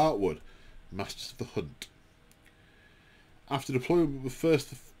 Heartwood. Masters of the Hunt. After deployment before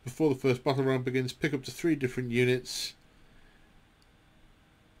the first battle round begins, pick up to 3 different units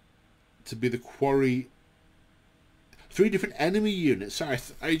to be the quarry. 3 different enemy units. Sorry,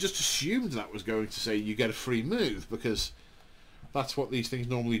 I just assumed that was going to say you get a free move, because that's what these things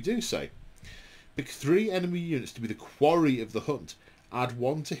normally do say. Pick 3 enemy units to be the quarry of the hunt. Add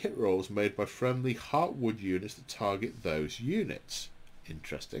 1 to hit rolls made by friendly Heartwood units that target those units.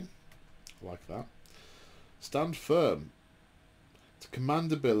 Interesting. I like that. Stand firm. It's a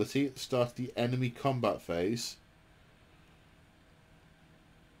command ability at the start of the enemy combat phase.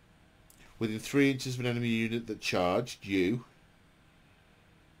 Within 3 inches of an enemy unit that charged you.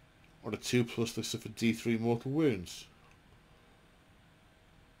 On a 2+, they suffer D3 mortal wounds.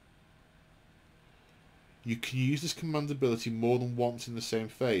 You can use this command ability more than once in the same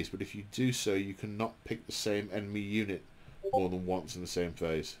phase, but if you do so, you cannot pick the same enemy unit more than once in the same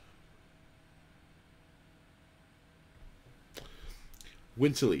phase.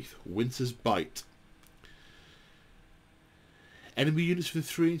 Winterleaf, Winter's Bite. Enemy units within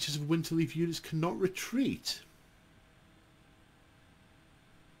 3 inches of Winterleaf units cannot retreat.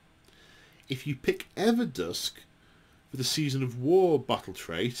 If you pick Everdusk for the Season of War battle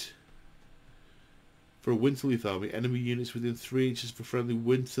trait, for a Winterleaf army, enemy units within 3 inches of a friendly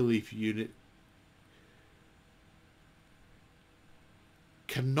Winterleaf unit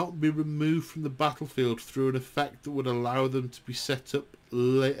cannot be removed from the battlefield through an effect that would allow them to be set up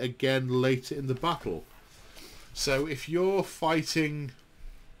again later in the battle. So if you're fighting,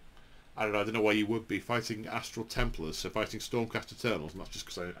 I don't know why you would be fighting Astral Templars, so fighting Stormcast Eternals, not just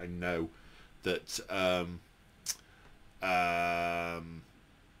because I know that I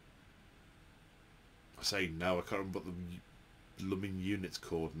say no, I can't remember what the blooming unit's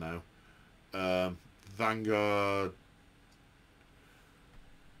called now. Vanguard.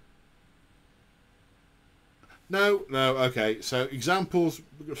 No, okay. So examples,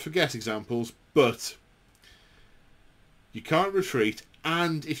 forget examples, but you can't retreat,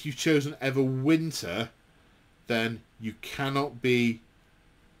 and if you've chosen Ever Winter, then you cannot use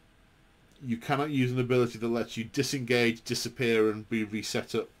an ability that lets you disengage, disappear, and be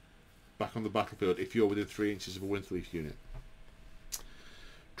reset up back on the battlefield if you're within 3 inches of a Winterleaf unit.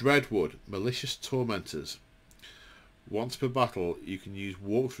 Dreadwood, Malicious Tormentors. Once per battle, you can use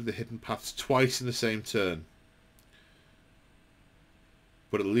Walk Through the Hidden Paths twice in the same turn.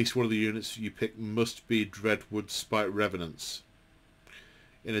 But at least one of the units you pick must be Dreadwood Spite Revenants.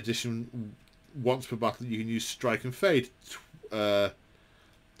 In addition, once per battle, you can use Strike and Fade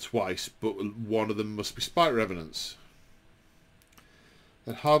twice, but one of them must be Spite Revenants.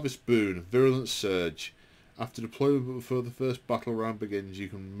 Then Harvest Boon, Virulent Surge. After deployment but before the first battle round begins, you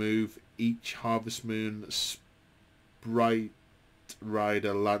can move each Harvest Moon, Sprite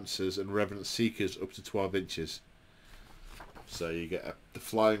Rider, Lancers and Revenant Seekers up to 12 inches. So you get the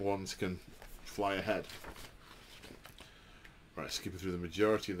flying ones can fly ahead. Right, skipping through the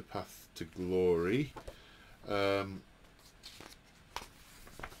majority of the path to glory.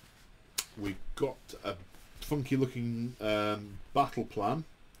 We've got a funky looking battle plan.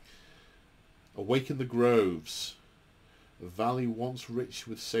 Awaken the Groves. A valley once rich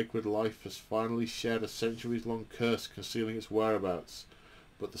with sacred life has finally shed a centuries-long curse concealing its whereabouts.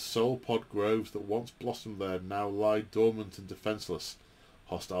 But the soul pod groves that once blossomed there now lie dormant and defenceless.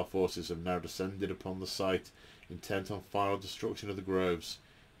 Hostile forces have now descended upon the site, intent on final destruction of the groves.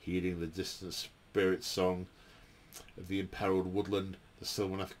 Heeding the distant spirit song of the imperiled woodland, the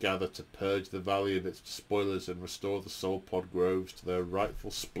Sylvaneth gather to purge the valley of its spoilers and restore the soul pod groves to their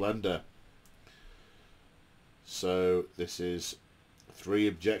rightful splendour. So this is 3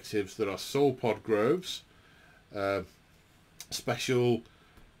 objectives that are soul pod groves. Special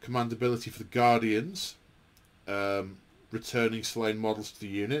command ability for the Guardians, returning slain models to the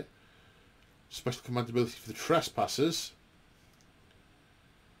unit. Special command ability for the Trespassers.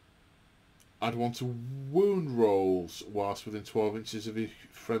 Add 1 to wound rolls whilst within 12 inches of a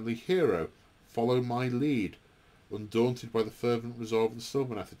friendly hero. Follow my lead. Undaunted by the fervent resolve of the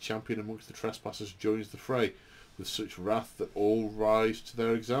Sylvaneth, a champion amongst the Trespassers joins the fray with such wrath that all rise to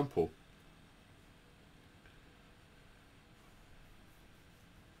their example.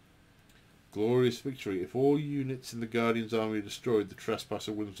 Glorious Victory. If all units in the Guardian's army are destroyed, the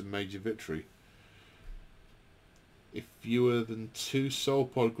Trespasser wins a major victory. If fewer than 2 soul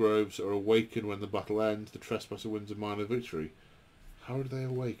pod groves are awakened when the battle ends, the Trespasser wins a minor victory. How do they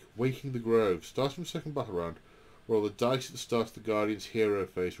awake? Waking the Grove. Starting from the second battle round, roll the dice at the start of the Guardian's hero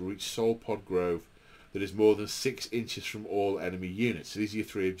phase will reach soul pod grove that is more than 6 inches from all enemy units. So these are your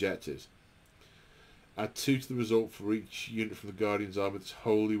 3 objectives. Add 2 to the result for each unit from the Guardian's army that's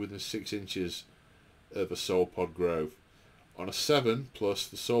wholly within 6 inches of a soul pod grove. On a 7+,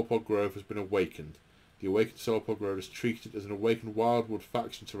 the soul pod grove has been awakened. The awakened soul pod grove is treated as an awakened wildwood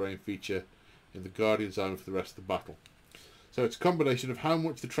faction terrain feature in the Guardian's army for the rest of the battle. So it's a combination of how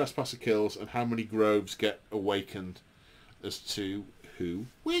much the Trespasser kills and how many groves get awakened as to who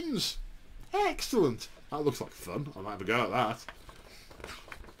wins. Excellent! That looks like fun. I might have a go at that.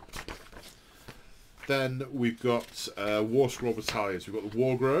 Then we've got War Scroll Battalions. We've got the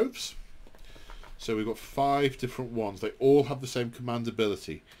War Groves. So we've got 5 different ones. They all have the same command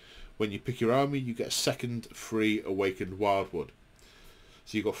ability. When you pick your army, you get a second free Awakened Wildwood.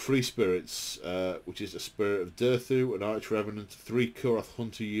 So you've got 3 spirits, which is a Spirit of Durthu, an Arch Revenant, 3 Kuroth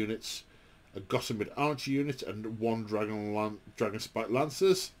Hunter units, a Gossamed Archer unit, and 1 Dragonspike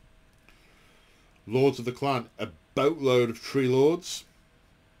Lancers. Lords of the Clan, a boatload of Tree Lords.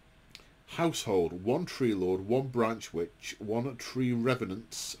 Household, 1 Tree Lord, 1 Branch Witch, 1 Tree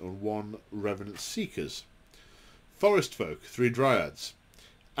Revenants, and 1 Revenant Seekers. Forest Folk, 3 Dryads.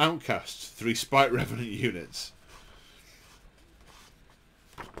 Outcasts, 3 Spike Revenant units.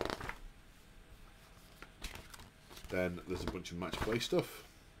 Then there's a bunch of match play stuff.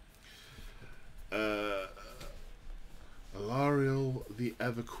 Alariel the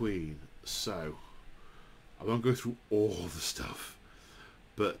Ever Queen. So, I won't go through all the stuff.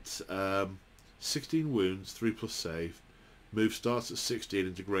 But 16 wounds, 3+ save. Move starts at 16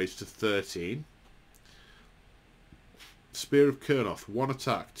 and degrades to 13. Spear of Kurnoth, 1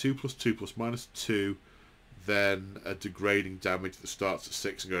 attack, 2+2 +-2. Then a degrading damage that starts at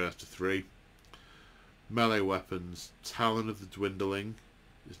 6 and goes down to 3. Melee weapons, Talon of the Dwindling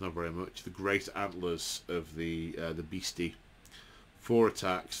is not very much. The Great Antlers of the Beastie, 4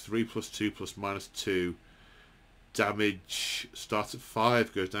 attacks, 3+2 +-2. Damage starts at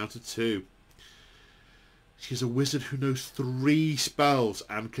 5, goes down to 2. She's a wizard who knows 3 spells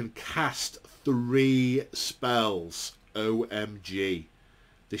and can cast 3 spells. OMG.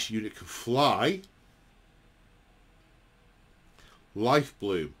 This unit can fly. Life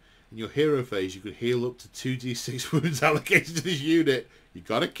Bloom. In your hero phase, you can heal up to 2d6 wounds allocated to this unit. You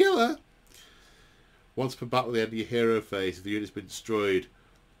gotta kill her. Once per battle at the end of your hero phase, if the unit's been destroyed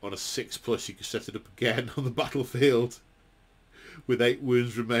on a 6+, you can set it up again on the battlefield with 8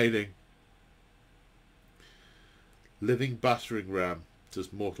 wounds remaining. Living Battering Ram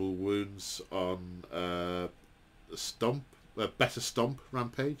does mortal wounds on Better Stomp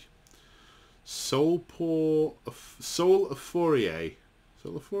Rampage. Soul of Fourier.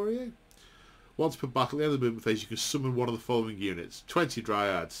 Once per battle, at the end of the movement phase, you can summon one of the following units: 20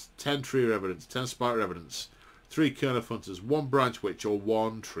 Dryads, 10 Tree Revenants, 10 Spike Revenants, 3 Kurnoth Hunters, 1 Branch Witch, or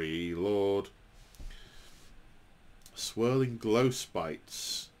 1 Tree Lord. Swirling Glow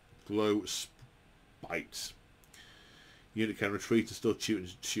Spites. Unit can retreat and still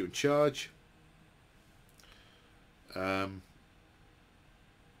shoot and charge.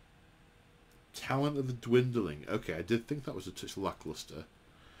 Talent of the Dwindling. Okay, I did think that was a touch lackluster.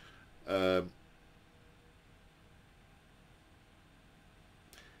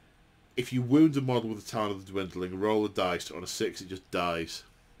 If you wound a model with the Talent of the Dwindling, roll a dice. On a 6, it just dies.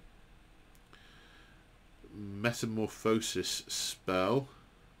 Metamorphosis spell.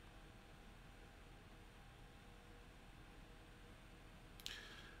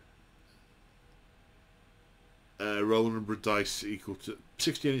 Roll a number of dice equal to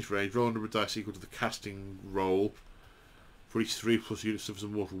 16 inch range. Roll a number of dice equal to the casting roll. For each 3+ units suffers a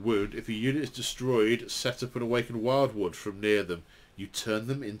mortal wound. If a unit is destroyed, set up an Awakened Wildwood from near them. You turn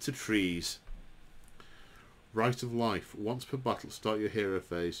them into trees. Rite of Life. Once per battle, start your hero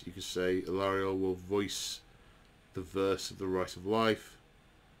phase. You can say Alariel will voice the verse of the Rite of Life.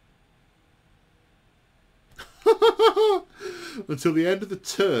 Until the end of the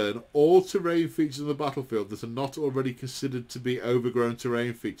turn, all terrain features on the battlefield that are not already considered to be overgrown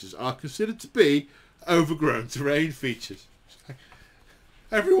terrain features are considered to be overgrown terrain features.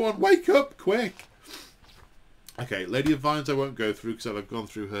 Everyone, wake up, quick! Okay, Lady of Vines I won't go through because I've gone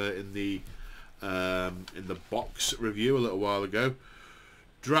through her in the box review a little while ago.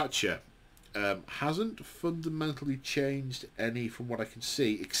 Dratcha hasn't fundamentally changed any from what I can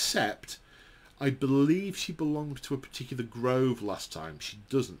see, except I believe she belonged to a particular grove last time. She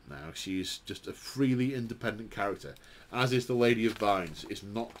doesn't now. She's just a freely independent character, as is the Lady of Vines. It's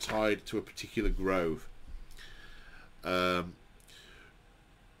not tied to a particular grove. Dratcha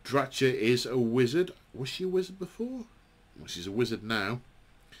is a wizard. Was she a wizard before? Well, she's a wizard now.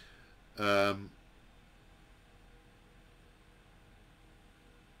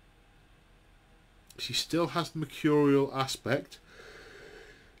 She still has the mercurial aspect.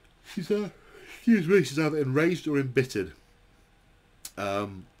 She's she's either enraged or embittered.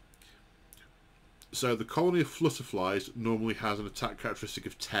 So the colony of flutterflies normally has an attack characteristic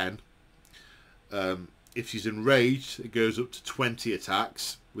of 10. If she's enraged, it goes up to 20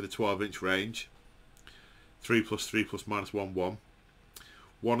 attacks with a 12-inch range. 3+3 +-1/1.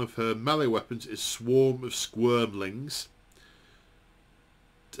 One of her melee weapons is Swarm of Squirmlings.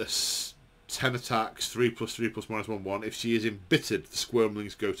 10 attacks, 3+3 +-1/1. If she is embittered, the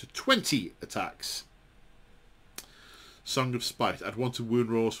Squirmlings go to 20 attacks. Song of Spite. Add 1 to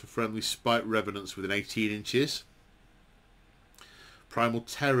wound rolls for friendly Spite Revenants within 18 inches. Primal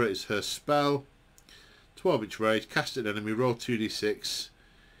Terror is her spell. 12-inch range. Cast at an enemy. Roll 2d6.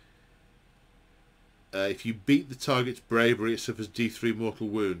 If you beat the target's bravery, it suffers D3 mortal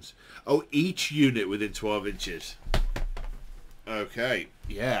wounds. Oh, each unit within 12 inches. Okay.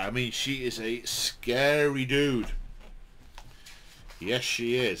 Yeah, I mean, she is a scary dude. Yes,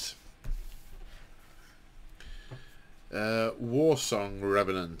 she is. Warsong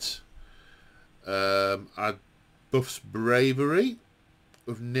Revenant. Add buffs bravery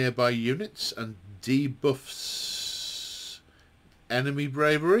of nearby units and debuffs enemy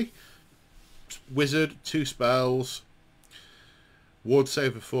bravery. Wizard, 2 spells. Ward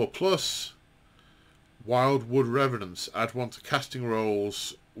save of 4+. Wildwood Revenants. Add 1 to casting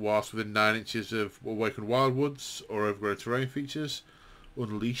rolls whilst within 9 inches of Awakened Wildwoods or overgrown terrain features.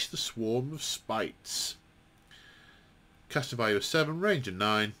 Unleash the Swarm of Spites. Casting value of 7, range of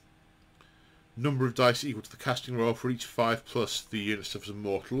 9. Number of dice equal to the casting roll for each 5+. The unit suffers a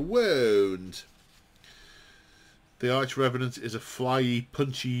mortal wound. The Arch Revenant is a flyy,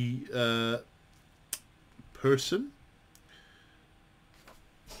 punchy person.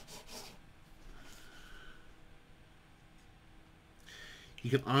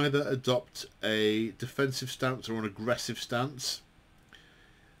 You can either adopt a defensive stance or an aggressive stance.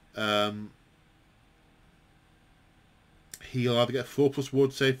 He'll either get a 4+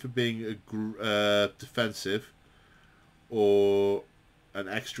 ward save for being defensive, or an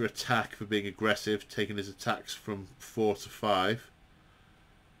extra attack for being aggressive, taking his attacks from 4 to 5.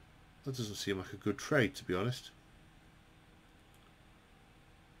 That doesn't seem like a good trade, to be honest.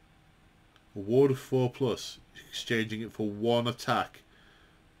 A ward of 4+, exchanging it for 1 attack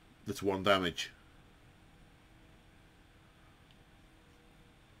that's 1 damage.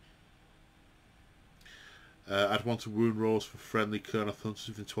 Add 1 to wound rolls for friendly Kurnoth hunters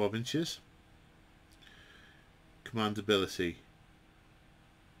within 12 inches. Command ability.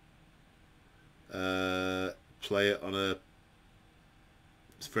 Play it on a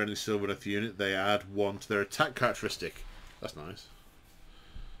friendly Sylvaneth unit. They add 1 to their attack characteristic. That's nice.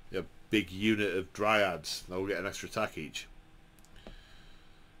 Yeah, big unit of dryads. They'll get an extra attack each.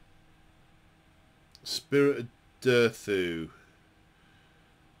 Spirit of Durthu.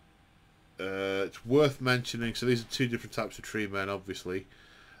 It's worth mentioning, so these are 2 different types of tree men, obviously.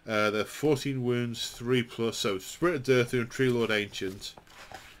 They're 14 wounds, 3+. So Spirit of Durthu and Tree Lord Ancient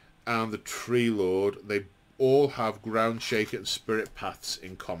and the Tree Lord, they all have Ground Shaker and Spirit Paths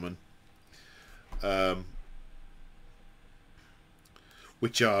in common.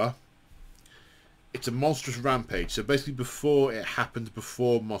 Which are, it's a monstrous rampage. So basically before, it happened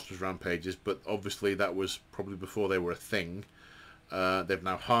before monstrous rampages, but obviously that was probably before they were a thing. They've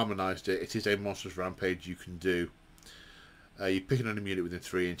now harmonised it. It is a monstrous rampage you can do. You pick an enemy unit within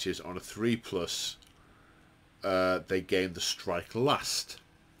 3 inches. On a 3+, they gain the Strike Last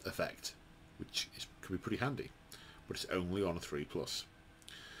effect, which can be pretty handy, but it's only on a 3+.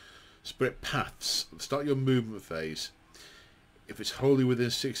 Spirit Paths. At the start of your movement phase, if it's wholly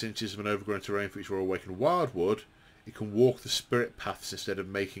within 6 inches of an overgrown terrain feature or awakened wildwood, it can walk the Spirit Paths instead of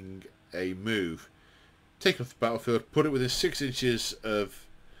making a move. Take it off the battlefield, put it within 6 inches of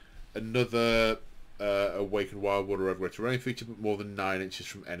another awakened wildwood or overgrown terrain feature, but more than 9 inches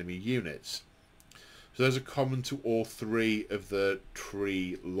from enemy units. So those are common to all 3 of the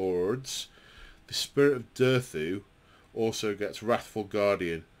Tree Lords. The Spirit of Durthu also gets Wrathful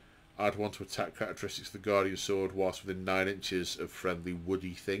Guardian. Add 1 to attack characteristics of the Guardian Sword whilst within 9 inches of friendly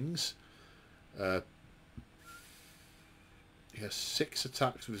woody things. He has 6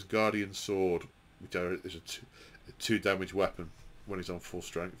 attacks with his Guardian Sword, which is a 2 damage weapon when he's on full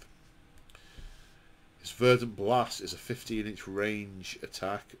strength. His Verdant Blast is a 15-inch range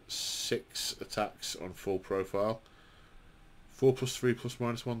attack, 6 attacks on full profile. 4+3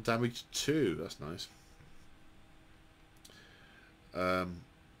 +(-1) damage 2. That's nice. The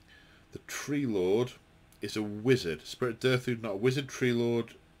Tree Lord is a wizard. Spirit Durthu, not a wizard. Tree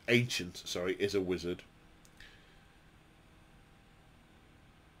Lord Ancient, sorry, is a wizard.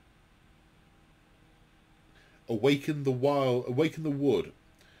 Awaken the wood.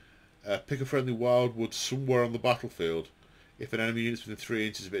 Pick a friendly wildwood somewhere on the battlefield. If an enemy unit is within 3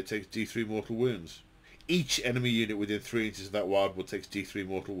 inches of it, it takes D3 mortal wounds. Each enemy unit within 3 inches of that wildwood takes D3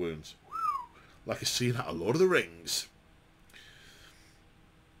 mortal wounds. Like a scene out of Lord of the Rings.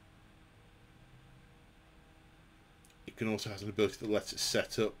 It can also have an ability that lets it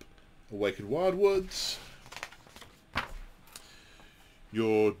set up awakened wildwoods.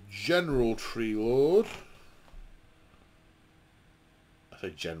 Your General Tree Lord.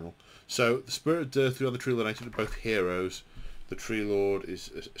 say general. So the Spirit of Dirthree on the Tree Lord are both heroes. The Tree Lord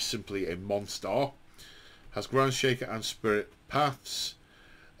is simply a monster. Has Ground Shaker and Spirit Paths.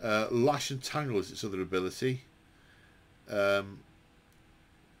 Lash and Tangle is its other ability. If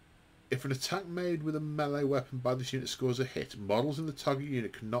an attack made with a melee weapon by this unit scores a hit, models in the target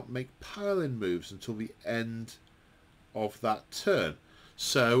unit cannot make pile-in moves until the end of that turn.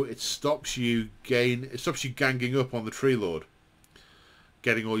 So it stops you ganging up on the Tree Lord,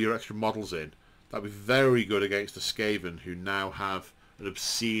 getting all your extra models in. That'd be very good against the Skaven, who now have an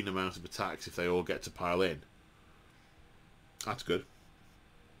obscene amount of attacks if they all get to pile in. That's good.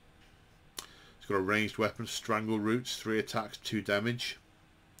 It's got a ranged weapon, Strangle Roots, 3 attacks, 2 damage.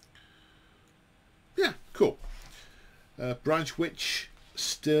 Yeah, cool. Branch Witch,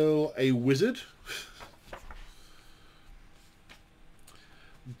 still a wizard.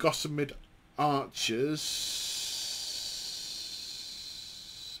 Gossamer Archers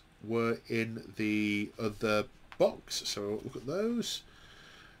were in the other box, so we'll look at those.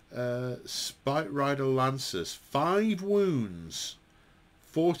 Spite Rider Lancers, 5 wounds,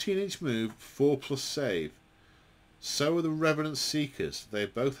 14-inch move, 4+ save. So are the Revenant Seekers. They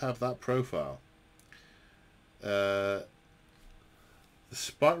both have that profile. The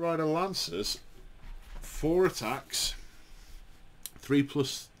Spite Rider Lancers, 4 attacks,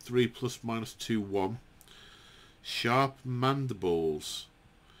 3+3 +(-2) 1. Sharp Mandibles,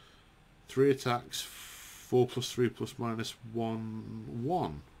 3 attacks, 4+3 +(-1)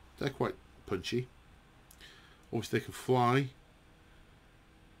 1. They're quite punchy. Obviously they can fly.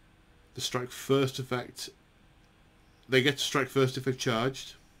 The strike first effect, they get to strike first if they're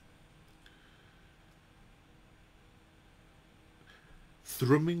charged.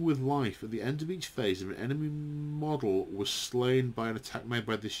 Thrumming with Life. At the end of each phase, if an enemy model was slain by an attack made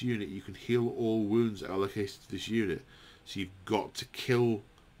by this unit, you can heal all wounds allocated to this unit. So you've got to kill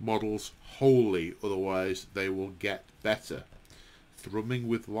models wholly, otherwise they will get better. Thrumming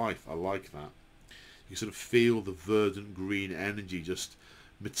with Life. I like that. You sort of feel the verdant green energy just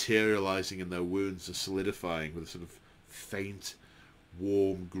materialising in their wounds and solidifying with a sort of faint,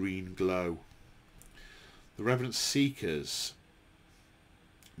 warm green glow. The Revenant Seekers.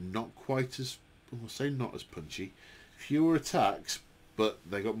 Not quite as, I'll say not as punchy. Fewer attacks, but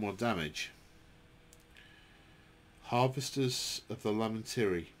they got more damage. Harvesters of the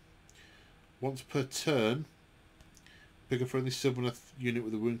Lamentiri. Once per turn, pick a friendly Sylvaneth unit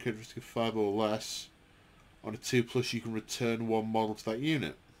with a wound characteristic of 5 or less. On a 2+, you can return 1 model to that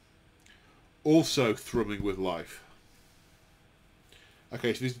unit. Also Thrumming with Life.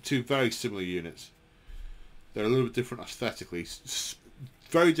 Okay, so these are 2 very similar units. They're a little bit different aesthetically.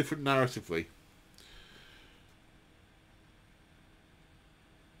 Very different narratively.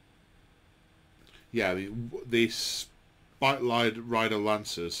 Yeah, the Spite Rider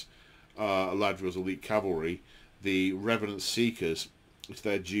Lancers are Eladril's elite cavalry. The Revenant Seekers, it's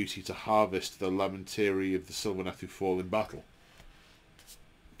their duty to harvest the Lamentiri of the Sylvaneth who fall in battle.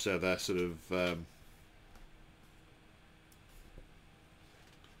 So they're sort of I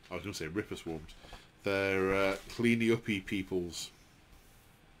was going to say Ripper Swarms. They're cleany-uppy peoples.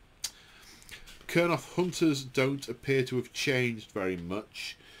 Kurnoth Hunters don't appear to have changed very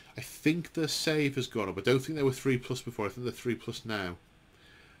much. I think the save has gone up. I don't think they were 3+ before. I think they're 3+ now.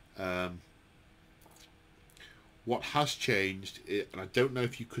 What has changed, and I don't know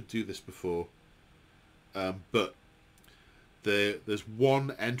if you could do this before, but there's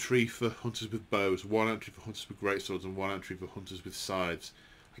 1 entry for hunters with bows, 1 entry for hunters with greatswords, and 1 entry for hunters with scythes.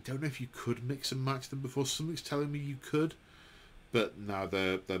 I don't know if you could mix and match them before. Something's telling me you could, but now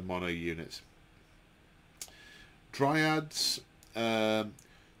they're mono units. Dryads,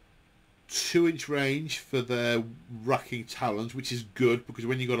 2-inch range for their racking talons, which is good because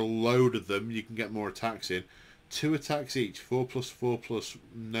when you've got a load of them, you can get more attacks in. 2 attacks each, 4+4+,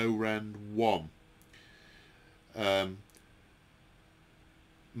 no rend 1. -1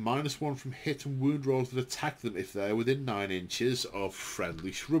 from hit and wound rolls that attack them if they're within 9 inches of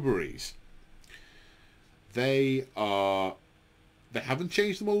friendly shrubberies. They haven't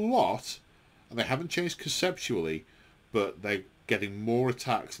changed them a lot, and they haven't changed conceptually, but they're getting more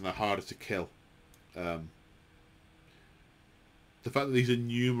attacks and they're harder to kill. The fact that these are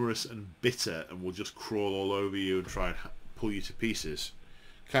numerous and bitter and will just crawl all over you and try and pull you to pieces,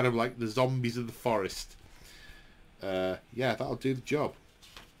 kind of like the zombies of the forest. Yeah, that'll do the job.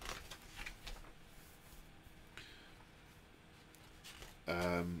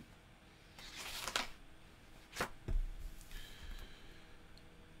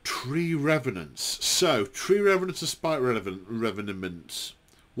 Tree Revenants. So, Tree Revenants and Spite Revenants.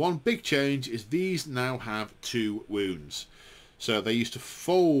 One big change is these now have 2 wounds. So they used to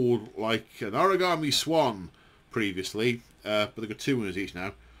fold like an origami swan previously, but they've got 2 wounds each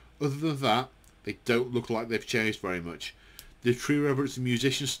now. Other than that, they don't look like they've changed very much. The Tree Reverence the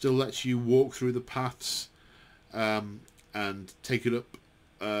Musician still lets you walk through the paths and take it up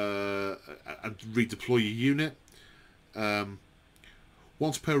and redeploy your unit.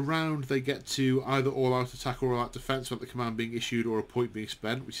 Once per round, they get to either all-out attack or all-out defense without the command being issued or a point being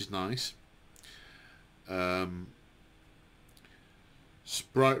spent, which is nice.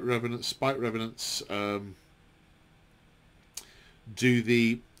 Spite Revenants do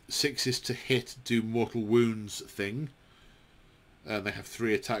the 6s to hit, do mortal wounds thing. They have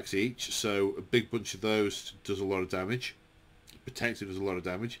 3 attacks each, so a big bunch of those does a lot of damage. Potentially does a lot of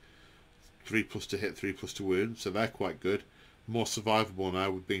damage. 3+ to hit, 3+ to wound, so they're quite good. More survivable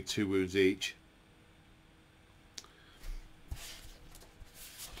now with being 2 wounds each.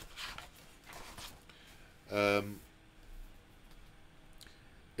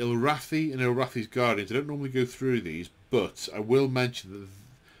 Ilrathi and Ilrathi's Guardians. I don't normally go through these, but I will mention that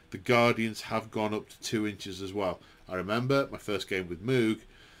the Guardians have gone up to 2 inches as well. I remember my first game with Moog,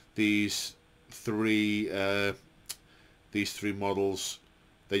 these three models,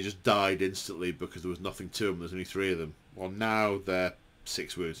 they just died instantly because there was nothing to them. There's only 3 of them. Well, now they're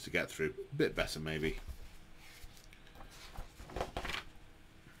 6 wounds to get through. A bit better, maybe.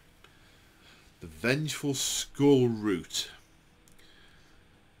 The Vengeful Skull Root.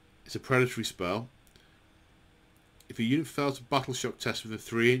 It's a predatory spell. If a unit fails a battle shock test within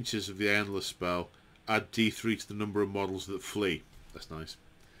 3 inches of the endless spell, add D3 to the number of models that flee. That's nice.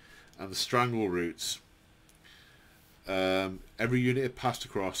 And the Strangle Roots. Every unit it passed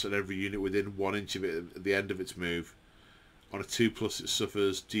across and every unit within 1 inch of it at the end of its move, on a 2+ it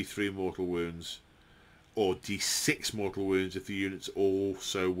suffers D3 mortal wounds, or D6 mortal wounds if the unit's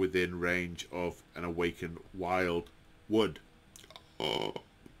also within range of an awakened wild wood. Oh.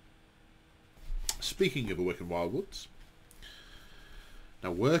 Speaking of awakened wild woods,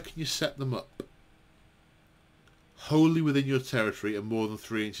 now where can you set them up? Wholly within your territory and more than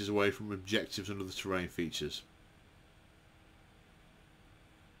 3 inches away from objectives and other terrain features.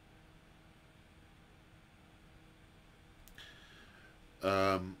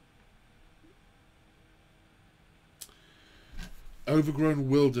 Overgrown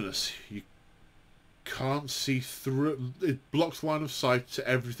wilderness. You can't see through. It blocks line of sight to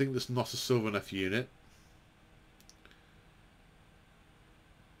everything that's not a Sylvaneth unit.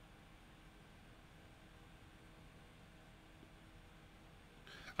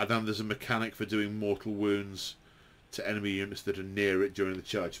 And then there's a mechanic for doing mortal wounds to enemy units that are near it during the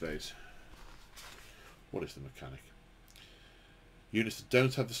charge phase. What is the mechanic? Units that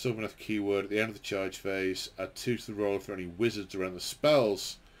don't have the Sylvaneth keyword at the end of the charge phase add 2 to the roll for any wizards around the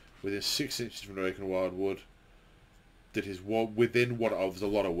spells within 6 inches from an awakened wildwood. That is within what? Oh, there's a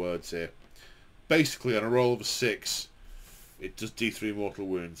lot of words here. Basically, on a roll of a 6, it does D3 mortal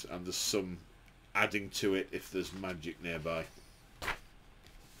wounds, and there's some adding to it if there's magic nearby.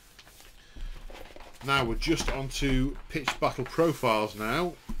 Now we're just on to pitched battle profiles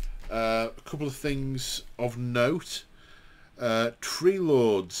now. A couple of things of note. Tree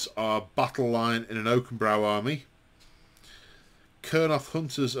Lords are battle line in an Oakenbrow army. Kurnoth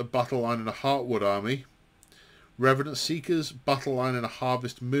Hunters are battle line in a Heartwood army. Revenant Seekers battle line in a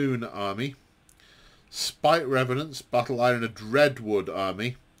Harvest Moon army. Spite Revenants battle line in a Dreadwood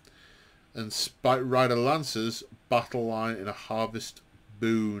army. And Spite Rider Lancers battle line in a Harvest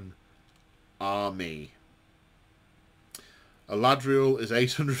Boon army. Eladriel is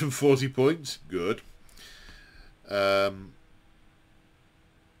 840 points. Good. Kurnoth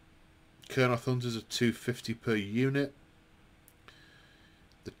Hunters are 250 per unit.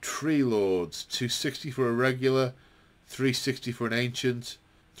 The Tree Lords, 260 for a regular, 360 for an ancient,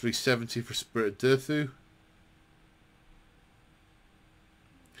 370 for Spirit Dirthu.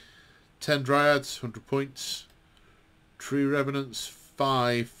 10 Dryads, 100 points. Tree Revenants,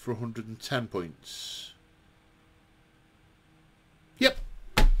 5 for 110 points. Yep.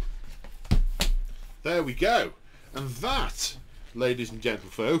 There we go. And that, ladies and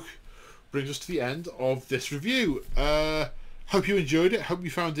gentlefolk, brings us to the end of this review. Hope you enjoyed it. Hope you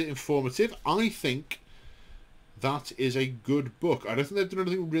found it informative. I think that is a good book. I don't think they've done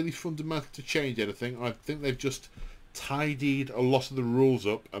anything really fundamental to change anything. I think they've just tidied a lot of the rules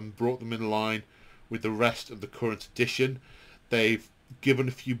up and brought them in line with the rest of the current edition. They've given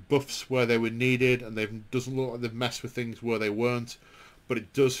a few buffs where they were needed, and they doesn't look like they've messed with things where they weren't. But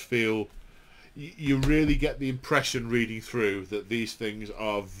it does feel... You really get the impression reading through that these things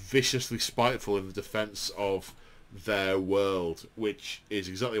are viciously spiteful in the defence of their world, which is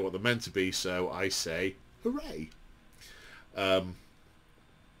exactly what they're meant to be, so I say hooray. Yeah.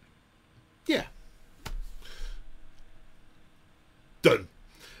 Done.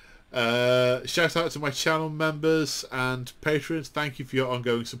 Shout out to my channel members and patrons. Thank you for your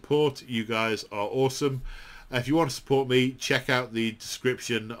ongoing support. You guys are awesome. If you want to support me, check out the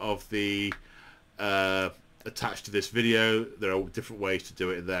description of the attached to this video. There are different ways to do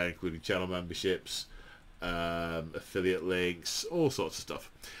it in there, including channel memberships, affiliate links, all sorts of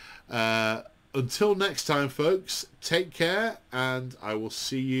stuff. Until next time, folks, take care, and I will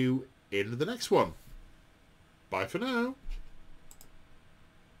see you in the next one. Bye for now.